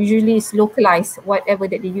 Usually is localized, whatever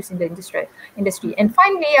that they use in the industry. And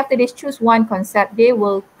finally, after they choose one concept, they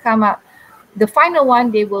will come up, the final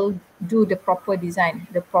one, they will do the proper design,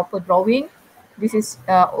 the proper drawing. This is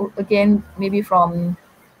again maybe from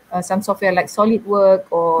some software like SolidWorks,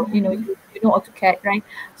 or you know AutoCAD, right?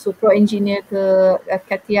 So Pro Engineer ke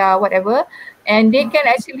CATIA, whatever, and they can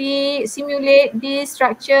actually simulate this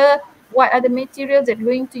structure, what are the materials that they're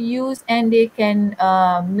going to use, and they can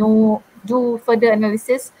do further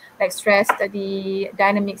analysis like stress study,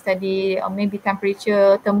 dynamic study, or maybe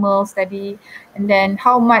temperature, thermal study, and then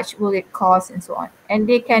how much will it cost and so on. And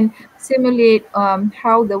they can simulate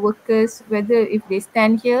how the workers, whether if they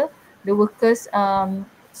stand here, the workers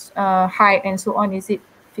height and so on, is it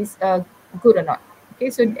good or not.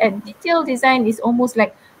 Okay, so detailed design is almost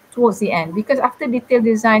like towards the end, because after detailed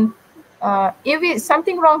design, if it's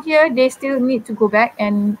something wrong here, they still need to go back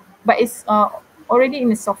but it's already in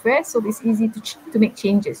the software, so it's easy to make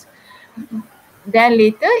changes. Then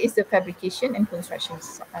later is the fabrication and construction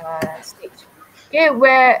stage. Okay,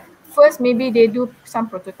 where first maybe they do some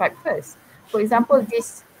prototype first. For example,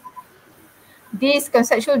 this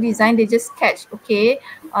conceptual design, they just sketch, okay,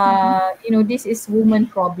 this is woman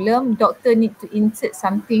problem. Doctor need to insert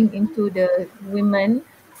something into the women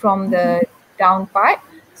from the down part.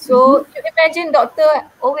 So you imagine doctor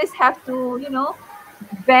always have to,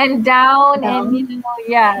 bend down and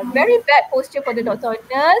very bad posture for the doctor or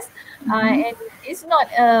nurse, and it's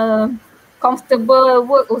not a comfortable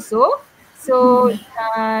work also. So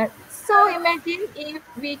imagine if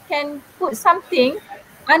we can put something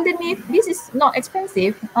underneath. This is not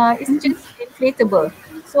expensive, it's just inflatable,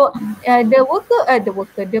 so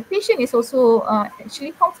the patient is also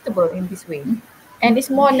actually comfortable in this way, and it's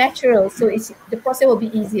more natural, so the process will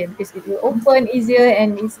be easier because it will open easier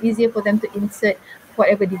and it's easier for them to insert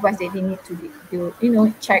whatever device that they need to do,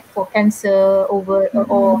 check for cancer or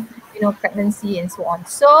pregnancy and so on.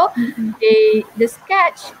 So the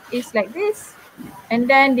sketch is like this, and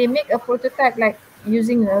then they make a prototype like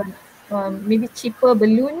using maybe cheaper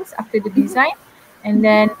balloons after the design, and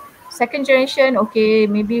then second generation, okay,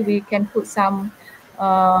 maybe we can put some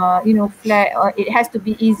flat, or it has to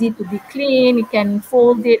be easy to be clean, you can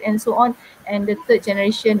fold it and so on, and the third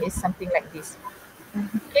generation is something like this.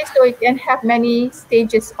 Okay, so you can have many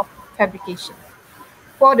stages of fabrication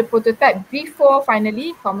for the prototype before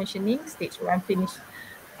finally commissioning stage, where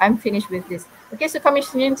I'm finished with this. Okay, so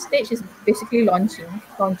commissioning stage is basically launching,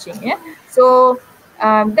 yeah. So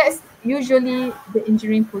that's usually the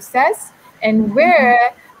engineering process, and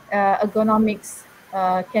where ergonomics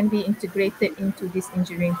can be integrated into this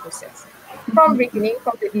engineering process. From beginning,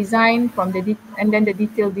 from the design, and then the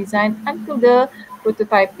detailed design until the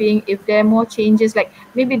prototyping. If there are more changes, like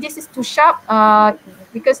maybe this is too sharp,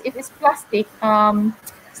 because if it's plastic,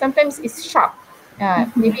 sometimes it's sharp.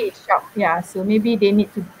 Maybe it's sharp, yeah. So maybe they need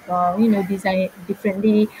to, design it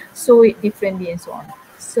differently, sew it differently, and so on.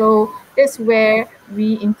 So that's where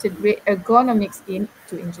we integrate ergonomics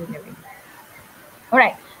into engineering. All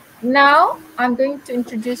right. Now I'm going to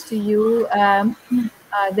introduce to you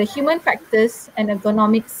the Human Factors and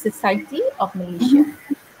Ergonomics Society of Malaysia.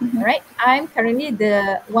 All right. I'm currently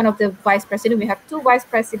one of the vice president. We have two vice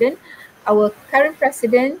president. Our current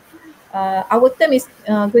president, our term is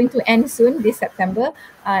going to end soon this September,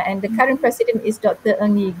 and the current president is Dr.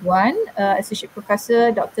 Ng Yee Guan, Associate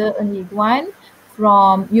Professor Dr. Ng Yee Guan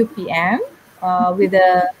from UPM, with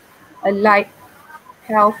a light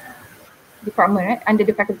health department, right, under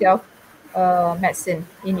the Faculty of Medicine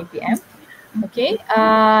in UPM. Okay,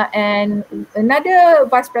 and another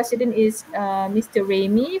vice president is Mr.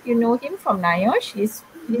 Remy, if you know him, from NIOSH.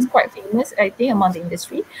 He's quite famous, I think, among the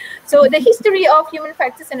industry. So the history of Human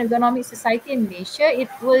Factors and Ergonomics Society in Malaysia, it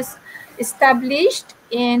was established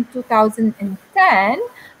in 2010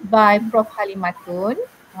 by Prof. Halimatun.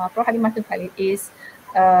 Prof. Halimatun Khalid is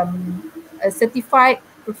a certified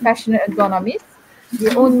professional ergonomist,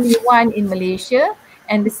 the only one in Malaysia,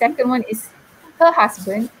 and the second one is her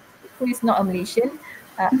husband, who is not a Malaysian,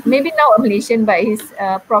 maybe now a Malaysian, but he's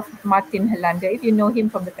Prof. Martin Helanda, if you know him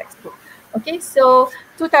from the textbook. Okay, so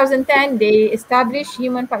 2010, they established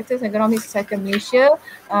Human Factors Economic Society of Malaysia,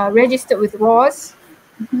 registered with ROS,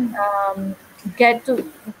 get to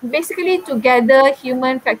basically to gather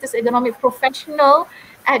human factors economic professional.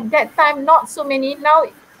 At that time, not so many. Now,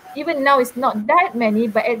 even now, it's not that many,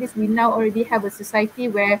 but at least we now already have a society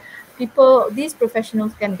where people, these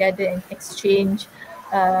professionals, can gather and exchange,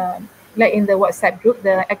 like in the WhatsApp group,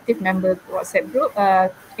 the active member WhatsApp group,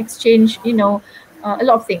 exchange, a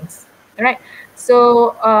lot of things, right?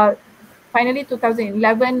 So finally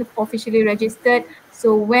 2011 officially registered.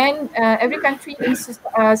 So when every country in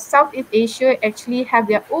Southeast Asia actually have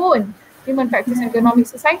their own human factors economic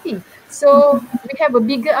society. So we have a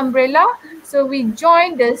bigger umbrella. So we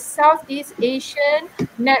joined the Southeast Asian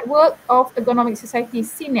Network of Ergonomic Society,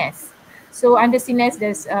 CINES. So under CINES,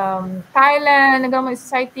 there's Thailand Ergonomic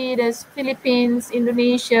Society, there's Philippines,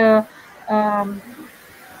 Indonesia,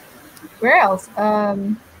 where else?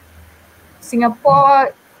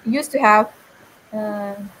 Singapore used to have,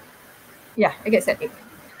 yeah, I guess that it.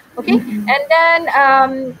 Okay, and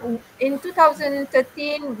then in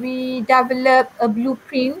 2013, we developed a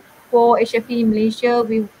blueprint for HFE Malaysia.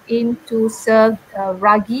 We aim to serve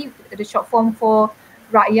RAGI, the short form for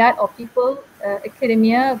rakyat or people,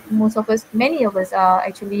 academia. Many of us are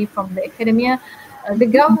actually from the academia. The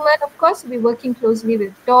government, of course, we're working closely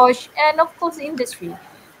with DOSH and of course the industry.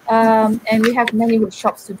 And we have many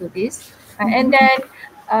workshops to do this. And then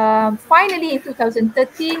finally in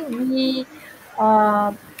 2013, we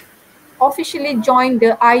officially joined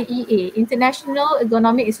the IEA, International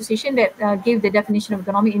Ergonomic Association, that gave the definition of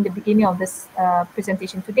ergonomic in the beginning of this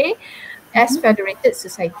presentation today, as federated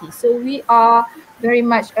society. So we are very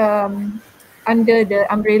much under the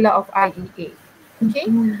umbrella of IEA. Okay,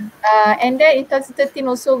 and then in 2013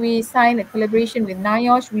 also we signed a collaboration with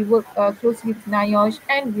NIOSH. We work closely with NIOSH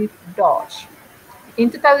and with DOSH.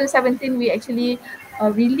 In 2017, we actually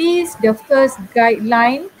released the first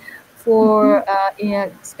guideline for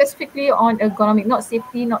specifically on ergonomic, not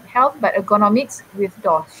safety, not health, but ergonomics with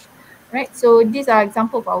DOSH. Right, so these are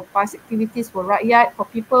examples of our past activities for rakyat, for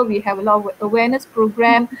people. We have a lot of awareness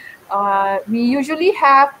program. We usually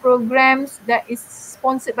have programs that is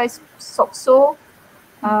sponsored by SOCSO.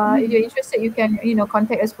 If you're interested, you can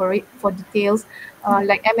contact us for details,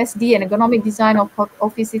 like MSD and ergonomic design of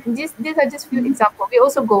offices. These are just few examples. We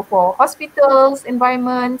also go for hospitals,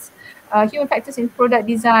 environments, human factors in product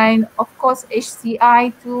design, of course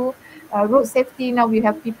HCI too, road safety. Now we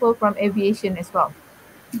have people from aviation as well.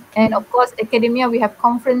 And of course, academia, we have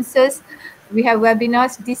conferences, we have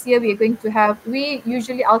webinars. This year we are going to have, we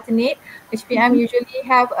usually alternate. HPM usually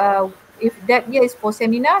have, if that year is for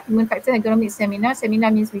seminar, human factors and ergonomics seminar.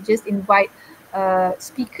 Seminar means we just invite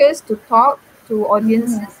speakers to talk to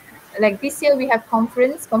audiences. Like this year we have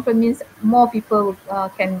conference. Conference means more people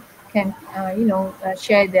can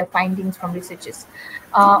share their findings from researchers.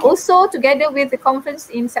 Also, together with the conference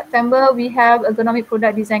in September, we have ergonomic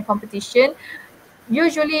product design competition.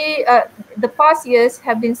 Usually, the past years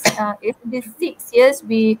have been, these 6 years,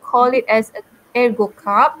 we call it as Ergo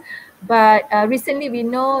Cup. But recently we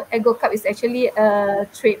know Ergo Cup is actually a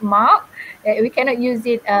trademark. We cannot use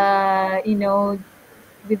it,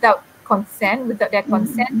 without their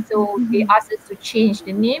consent. So they asked us to change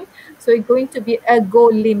the name. So it's going to be Ergo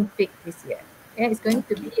Olympic this year. Yeah, it's going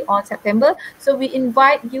to be on September. So we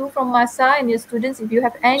invite you from MASA and your students, if you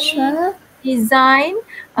have any design.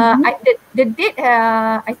 The date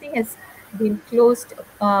I think has been closed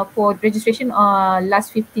for registration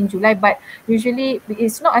last 15 July, but usually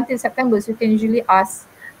it's not until September, so you can usually ask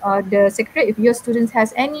the secretary if your students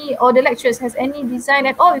has any, or the lecturers has any design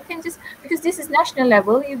at all. You can just, because this is national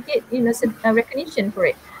level, you get recognition for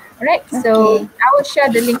it. All right, so I will share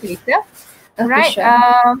the link later. All right.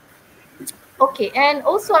 Sure. Okay, and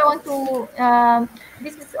also I want to,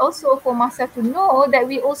 this is also for MASA to know that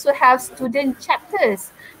we also have student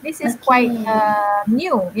chapters. This is quite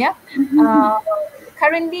new, yeah.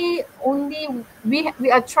 Currently, only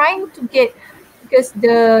we are trying to get, because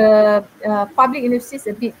the public university is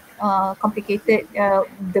a bit complicated.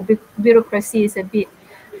 The bureaucracy is a bit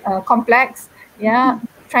complex, yeah.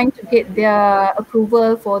 Trying to get their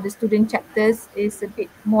approval for the student chapters is a bit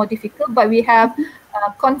more difficult, but we have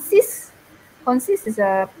Consist is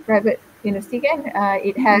a private university, kan?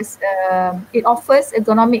 It has it offers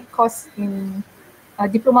ergonomic course in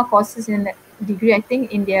diploma courses in degree, I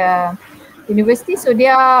think, in their university. So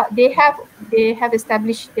they have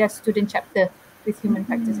established their student chapter with human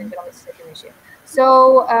factors and ergonomics.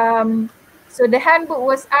 So So the handbook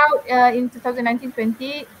was out in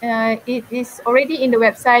 2019-20. It is already in the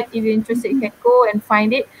website. If you're interested, you can go and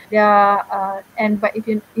find it. But if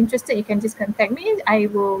you're interested, you can just contact me. I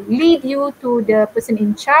will lead you to the person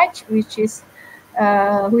in charge, which is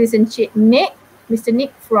who is in Nick, Mr.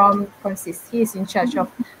 Nick from Consist. He is in charge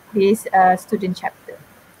of this student chapter.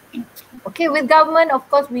 Okay, with government, of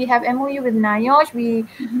course, we have MOU with NIOSH. We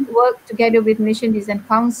work together with Malaysian Design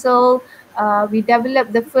Council. We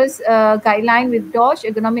developed the first guideline with DOSH,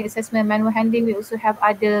 Ergonomic Assessment and Manual Handling. We also have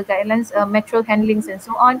other guidelines, material handlings and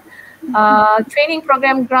so on. Training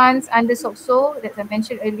program grants under SOCSO, that I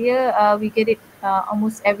mentioned earlier, we get it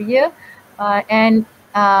almost every year. And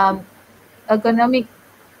ergonomic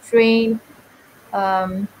train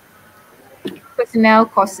personnel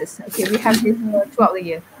courses. Okay, we have this throughout the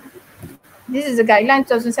year. This is a guideline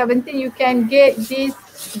 2017. You can get this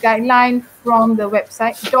guideline from the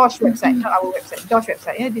website, DOSH website, not our website, DOSH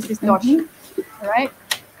website. Yeah, this is DOSH. All right.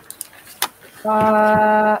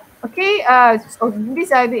 So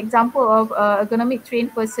these are the example of ergonomic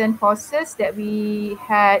trained person courses that we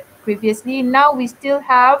had previously. Now we still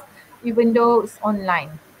have, even though it's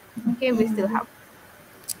online. Okay, we still have.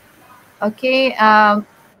 Okay,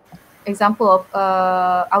 example of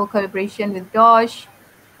our collaboration with DOSH.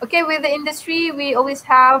 Okay, with the industry, we always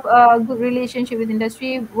have a good relationship with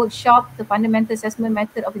industry. Workshop, the fundamental assessment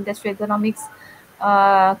method of industrial ergonomics,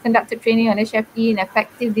 conducted training on HFE and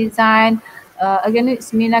effective design, ergonomic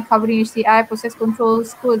seminar covering HCI, process control,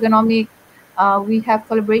 school ergonomic. We have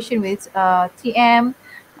collaboration with TM,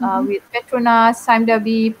 with Petronas,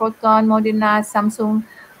 SIMW, Proton, Moderna, Samsung.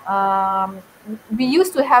 We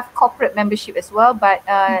used to have corporate membership as well, but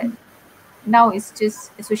now it's just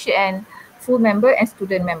associate and full member and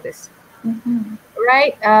student members.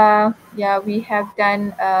 Right. Yeah, we have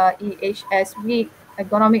done EHS week,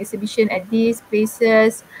 ergonomic exhibition at these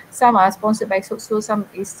places. Some are sponsored by SOCSO, some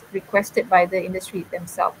is requested by the industry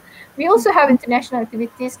themselves. We also have international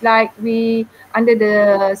activities like we under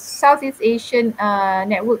the Southeast Asian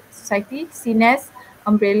Network Society, CNES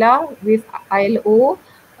umbrella with ILO,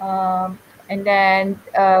 and then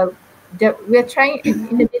we're trying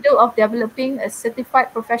in the middle of developing a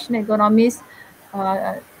certified professional ergonomist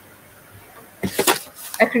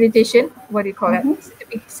accreditation, what do you call it?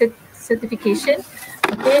 Certification.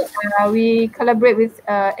 Okay, we collaborate with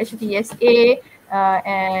HTSA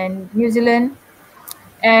and New Zealand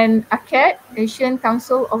and ACAD, Asian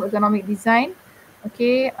Council of Ergonomic Design.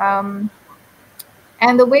 Okay,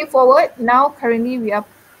 and the way forward now, currently we are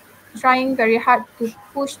trying very hard to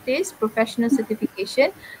push this professional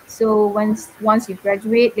certification. So once you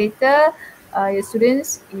graduate later, your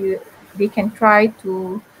students, they can try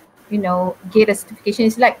to, get a certification.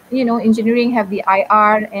 It's like, engineering have the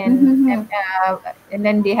IR and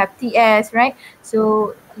then they have TS, right?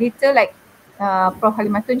 So later, like Prof.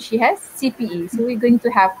 Halimatun, she has CPE. So we're going to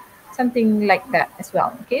have something like that as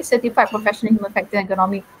well. Okay, Certified Professional Human Factor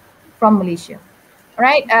Ergonomic from Malaysia.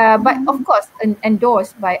 Right, but of course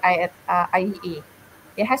endorsed by IEA.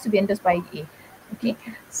 It has to be endorsed by IEA. Okay,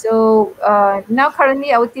 so now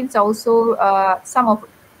currently our teams are also, some of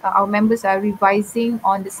our members are revising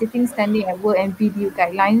on the sitting, standing at work and video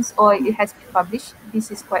guidelines, or it has been published. This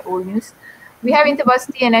is quite old news. We have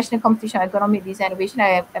InterVarsity and National Competition on Ergonomic Design Innovation.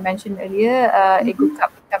 I mentioned earlier, Ergo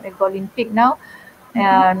Cup become Ergo Olympic now,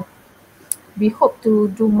 and we hope to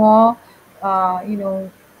do more,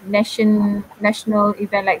 national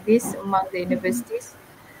event like this among the universities.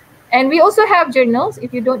 And we also have journals.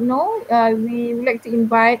 If you don't know, we would like to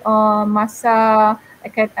invite Masa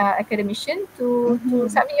academician to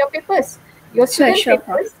submit your papers, your student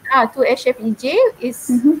papers to HFEJ. Is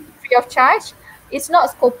free of charge. It's not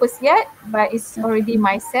Scopus yet, but it's already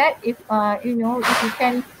MySet. If if you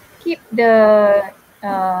can keep the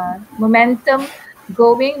momentum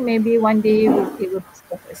going, maybe one day it will be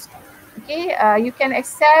Scopus. Okay, you can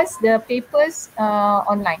access the papers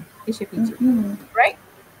online, HFEJ, right?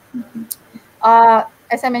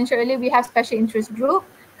 As I mentioned earlier, we have special interest group.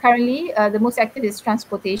 Currently, the most active is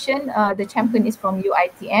transportation. The champion is from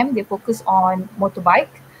UITM. They focus on motorbike,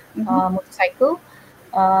 motorcycle.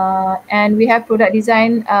 And we have product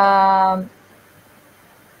design. I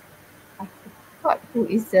forgot who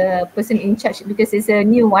is the person in charge because it's a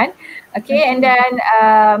new one. Okay, and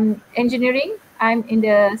then engineering. I'm in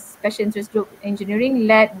the special interest group engineering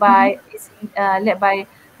led by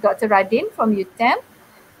Dr. Radin from UTM.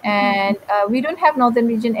 And we don't have Northern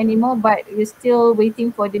Region anymore, but we're still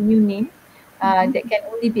waiting for the new name that can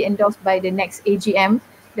only be endorsed by the next AGM.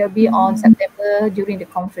 That'll be on September during the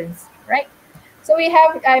conference, right? So we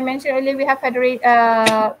have, I mentioned earlier, we have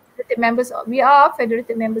federated members of, we are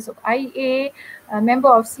federated members of IEA, a member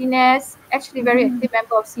of CNES, actually very active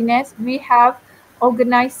member of CNES. We have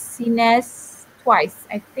organized CNES twice,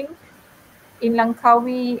 I think, in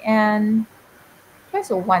Langkawi, and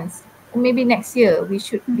twice or once. Or maybe next year we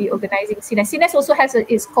should be organizing CNES. CNES also has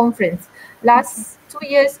its conference last 2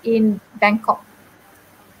 years in Bangkok.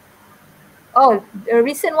 Oh, the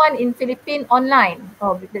recent one in Philippines online.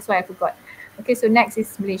 Oh, that's why I forgot. Okay, so next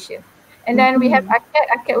is Malaysia. And then we have ACAT.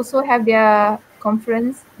 ACAT also have their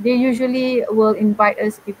conference. They usually will invite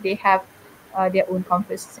us if they have their own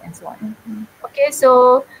conferences and so on. Okay,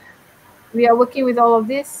 so we are working with all of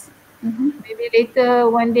this. Maybe later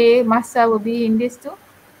one day Masa will be in this too.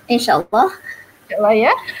 Inshallah. Inshallah,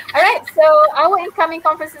 yeah. All right, so our incoming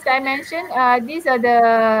conferences that I mentioned, these are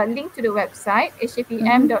the link to the website,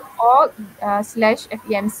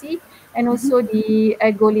 hfem.org/FEMC, and also the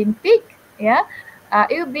Ergolympic, yeah.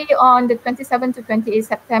 It will be on the 27th to 28th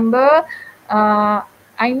September.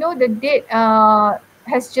 I know the date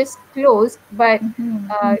has just closed, but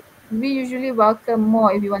we usually welcome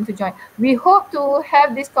more if you want to join. We hope to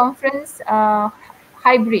have this conference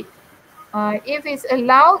hybrid. If it's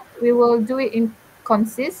allowed, we will do it in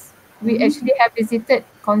Consist. We actually have visited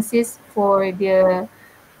Consist for the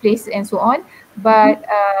place and so on, but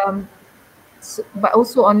but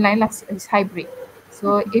also online is hybrid.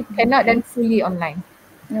 So if cannot, then fully online.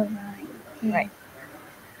 Right.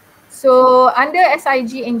 So under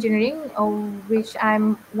SIG Engineering, which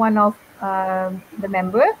I'm one of the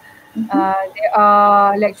member, there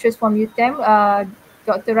are lecturers from UTEM.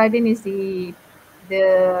 Dr. Radin is the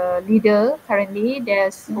leader currently.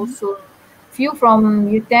 There's also few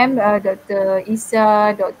from UTEM, Dr.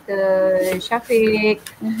 Isa, Dr. Shafiq,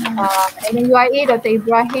 and then UIA, Dr.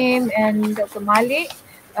 Ibrahim and Dr. Malik.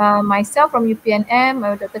 Myself from UPNM,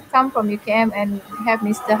 Dr. Kam from UKM, and we have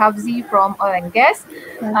Mr. Hafzi from Oil and Gas.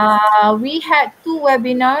 We had 2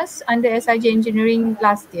 webinars under SIG Engineering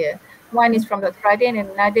last year. One is from Dr. Radin and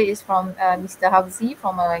another is from Mr. Hafzi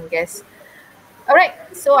from Oil and Gas. All right,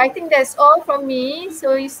 so I think that's all from me.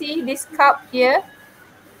 So you see this cup here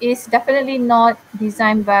is definitely not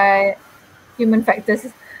designed by human factors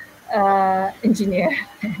engineer.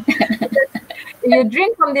 If you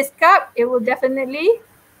drink from this cup, it will definitely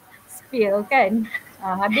spill, kan?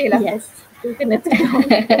 Habis lah. Yes. You kena tengok.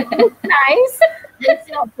 It's nice, but it's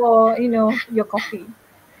not for, you know, your coffee.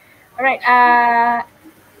 All right.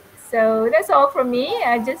 So that's all from me.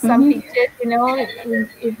 Just some pictures, you know,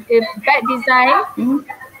 if bad design,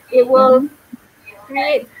 it will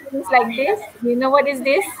create things like this. You know what is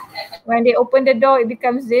this? When they open the door, it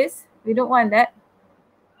becomes this. We don't want that.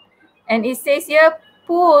 And it says here,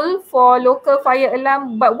 pull for local fire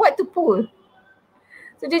alarm, but what to pull?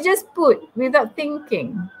 So they just put without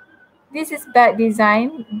thinking. This is bad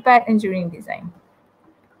design, bad engineering design.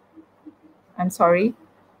 I'm sorry.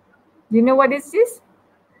 Do you know what is this?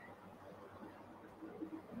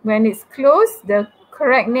 When it's closed, the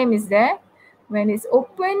correct name is there. When it's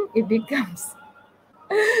open, it becomes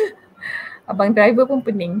abang driver pun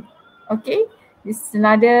pening. Okay, this is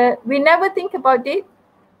another, we never think about it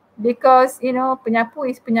because, you know, penyapu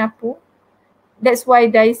is penyapu. That's why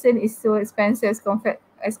Dyson is so expensive as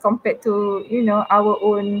compared to, you know, our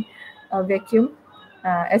own vacuum.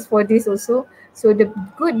 As for this also, so the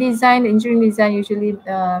good design, engineering design usually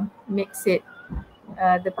makes it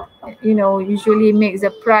usually makes the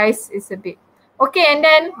price is a bit okay. And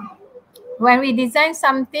then when we design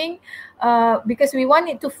something, because we want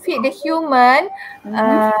it to fit the human,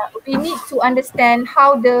 we need to understand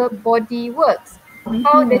how the body works,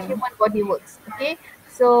 how the human body works. Okay,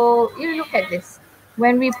 so you look at this.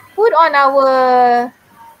 When we put on our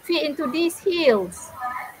feet into these heels,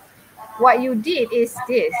 what you did is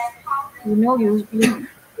this. You know, you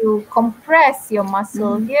compress your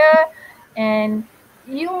muscle here, and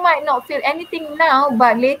you might not feel anything now,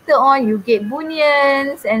 but later on you get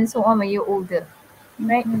bunions and so on when you're older,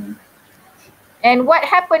 right? And what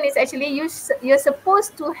happened is actually you're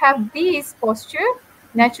supposed to have this posture,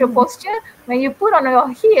 natural posture. When you put on your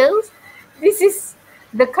heels, this is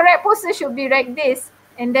the correct posture, should be like this,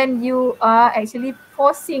 and then you are actually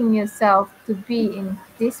forcing yourself to be in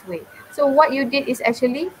this way. So what you did is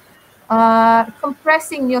actually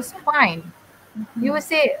compressing your spine. You will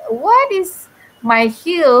say, what is my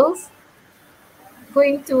heels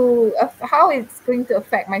going to, how it's going to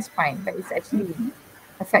affect my spine? But it's actually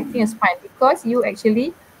affecting your spine because you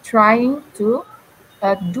actually trying to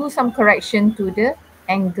do some correction to the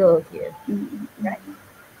angle here, right?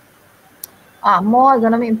 More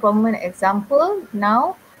ergonomic improvement example.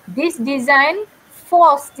 Now, this design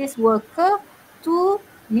forced this worker to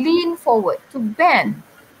lean forward, to bend.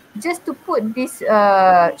 just to put this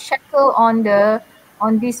shackle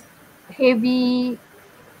on these heavy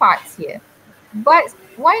parts here. But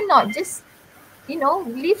why not just,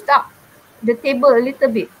 lift up the table a little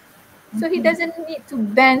bit, so he doesn't need to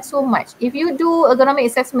bend so much. If you do ergonomic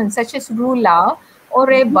assessment such as ruler or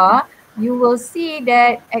reba, you will see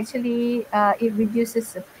that actually it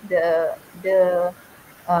reduces the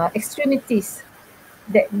extremities.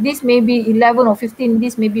 That this may be 11 or 15,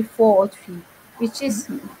 this may be 4 or 3, which is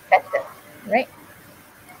better, right?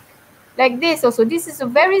 Like this also, this is a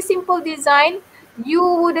very simple design. You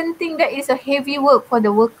wouldn't think that is a heavy work for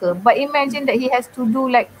the worker, but imagine that he has to do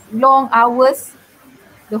like long hours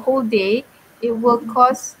the whole day. It will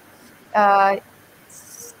cause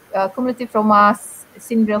cumulative trauma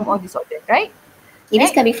syndrome or disorder, right? It is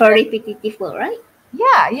Right? coming for repetitive work, right?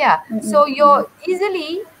 Yeah. So you're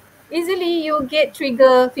easily you get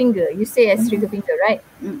trigger finger. You say as trigger finger, right?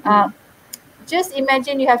 Just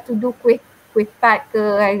imagine you have to do kuih tart ke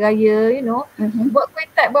hari raya, buat kuih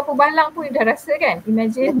tart berapa balang pun you dah rasa kan.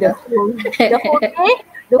 Imagine the whole day,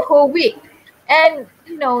 the whole week, and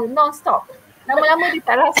non-stop. Lama-lama dia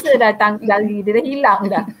tak rasa dah jari dia dah hilang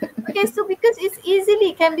dah. Okay, so because it's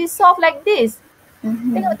easily can be solved like this.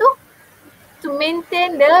 Tengok tu, to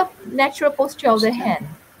maintain the natural posture of the hand.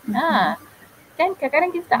 Kan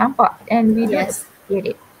kadang-kadang kita tak nampak and we don't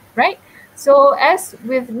appreciate it, right? So as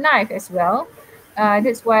with knife as well,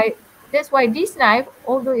 that's why this knife,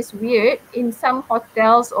 although it's weird, in some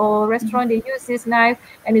hotels or restaurant they use this knife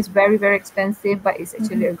and it's very very expensive, but it's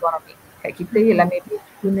actually ergonomic. Kat kita ialah maybe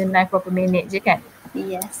guna knife berapa minit je kan.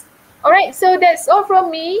 Yes. Alright, so that's all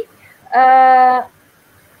from me.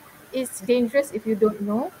 It's dangerous if you don't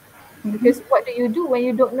know, because what do you do when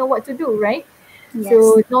you don't know what to do, right? Yes.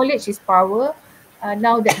 So knowledge is power.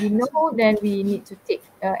 Now that we know, then we need to take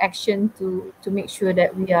action to make sure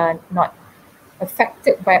that we are not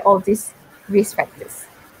affected by all these risk factors.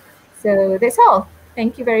 So that's all.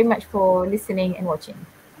 Thank you very much for listening and watching.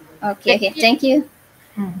 Okay, thank you.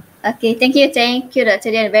 Okay, thank you,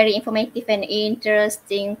 Dr. Dian. Very informative and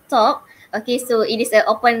interesting talk. Okay, so it is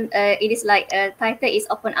open. It is like title is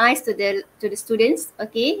open eyes to the students.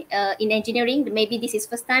 Okay, in engineering, maybe this is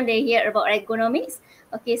first time they hear about ergonomics.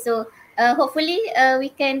 Okay, so hopefully we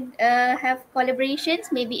can have collaborations,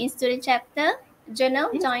 maybe in student chapter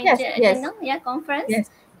journal, journal, conference. Yes.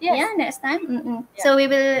 Yeah, next time. So we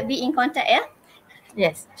will be in contact. Yeah.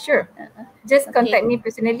 Yes, sure. Just contact me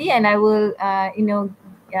personally, and I will,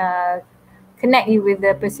 connect you with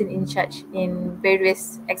the person in charge in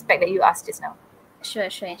various aspects that you asked just now. Sure,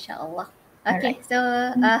 inshallah. Okay,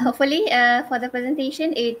 so hopefully for the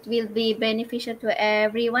presentation, it will be beneficial to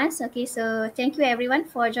everyone. Okay, so thank you everyone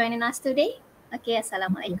for joining us today. Okay,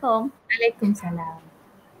 Assalamualaikum. Waalaikumsalam.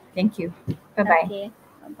 Thank you. Bye-bye. Okay,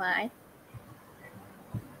 bye-bye.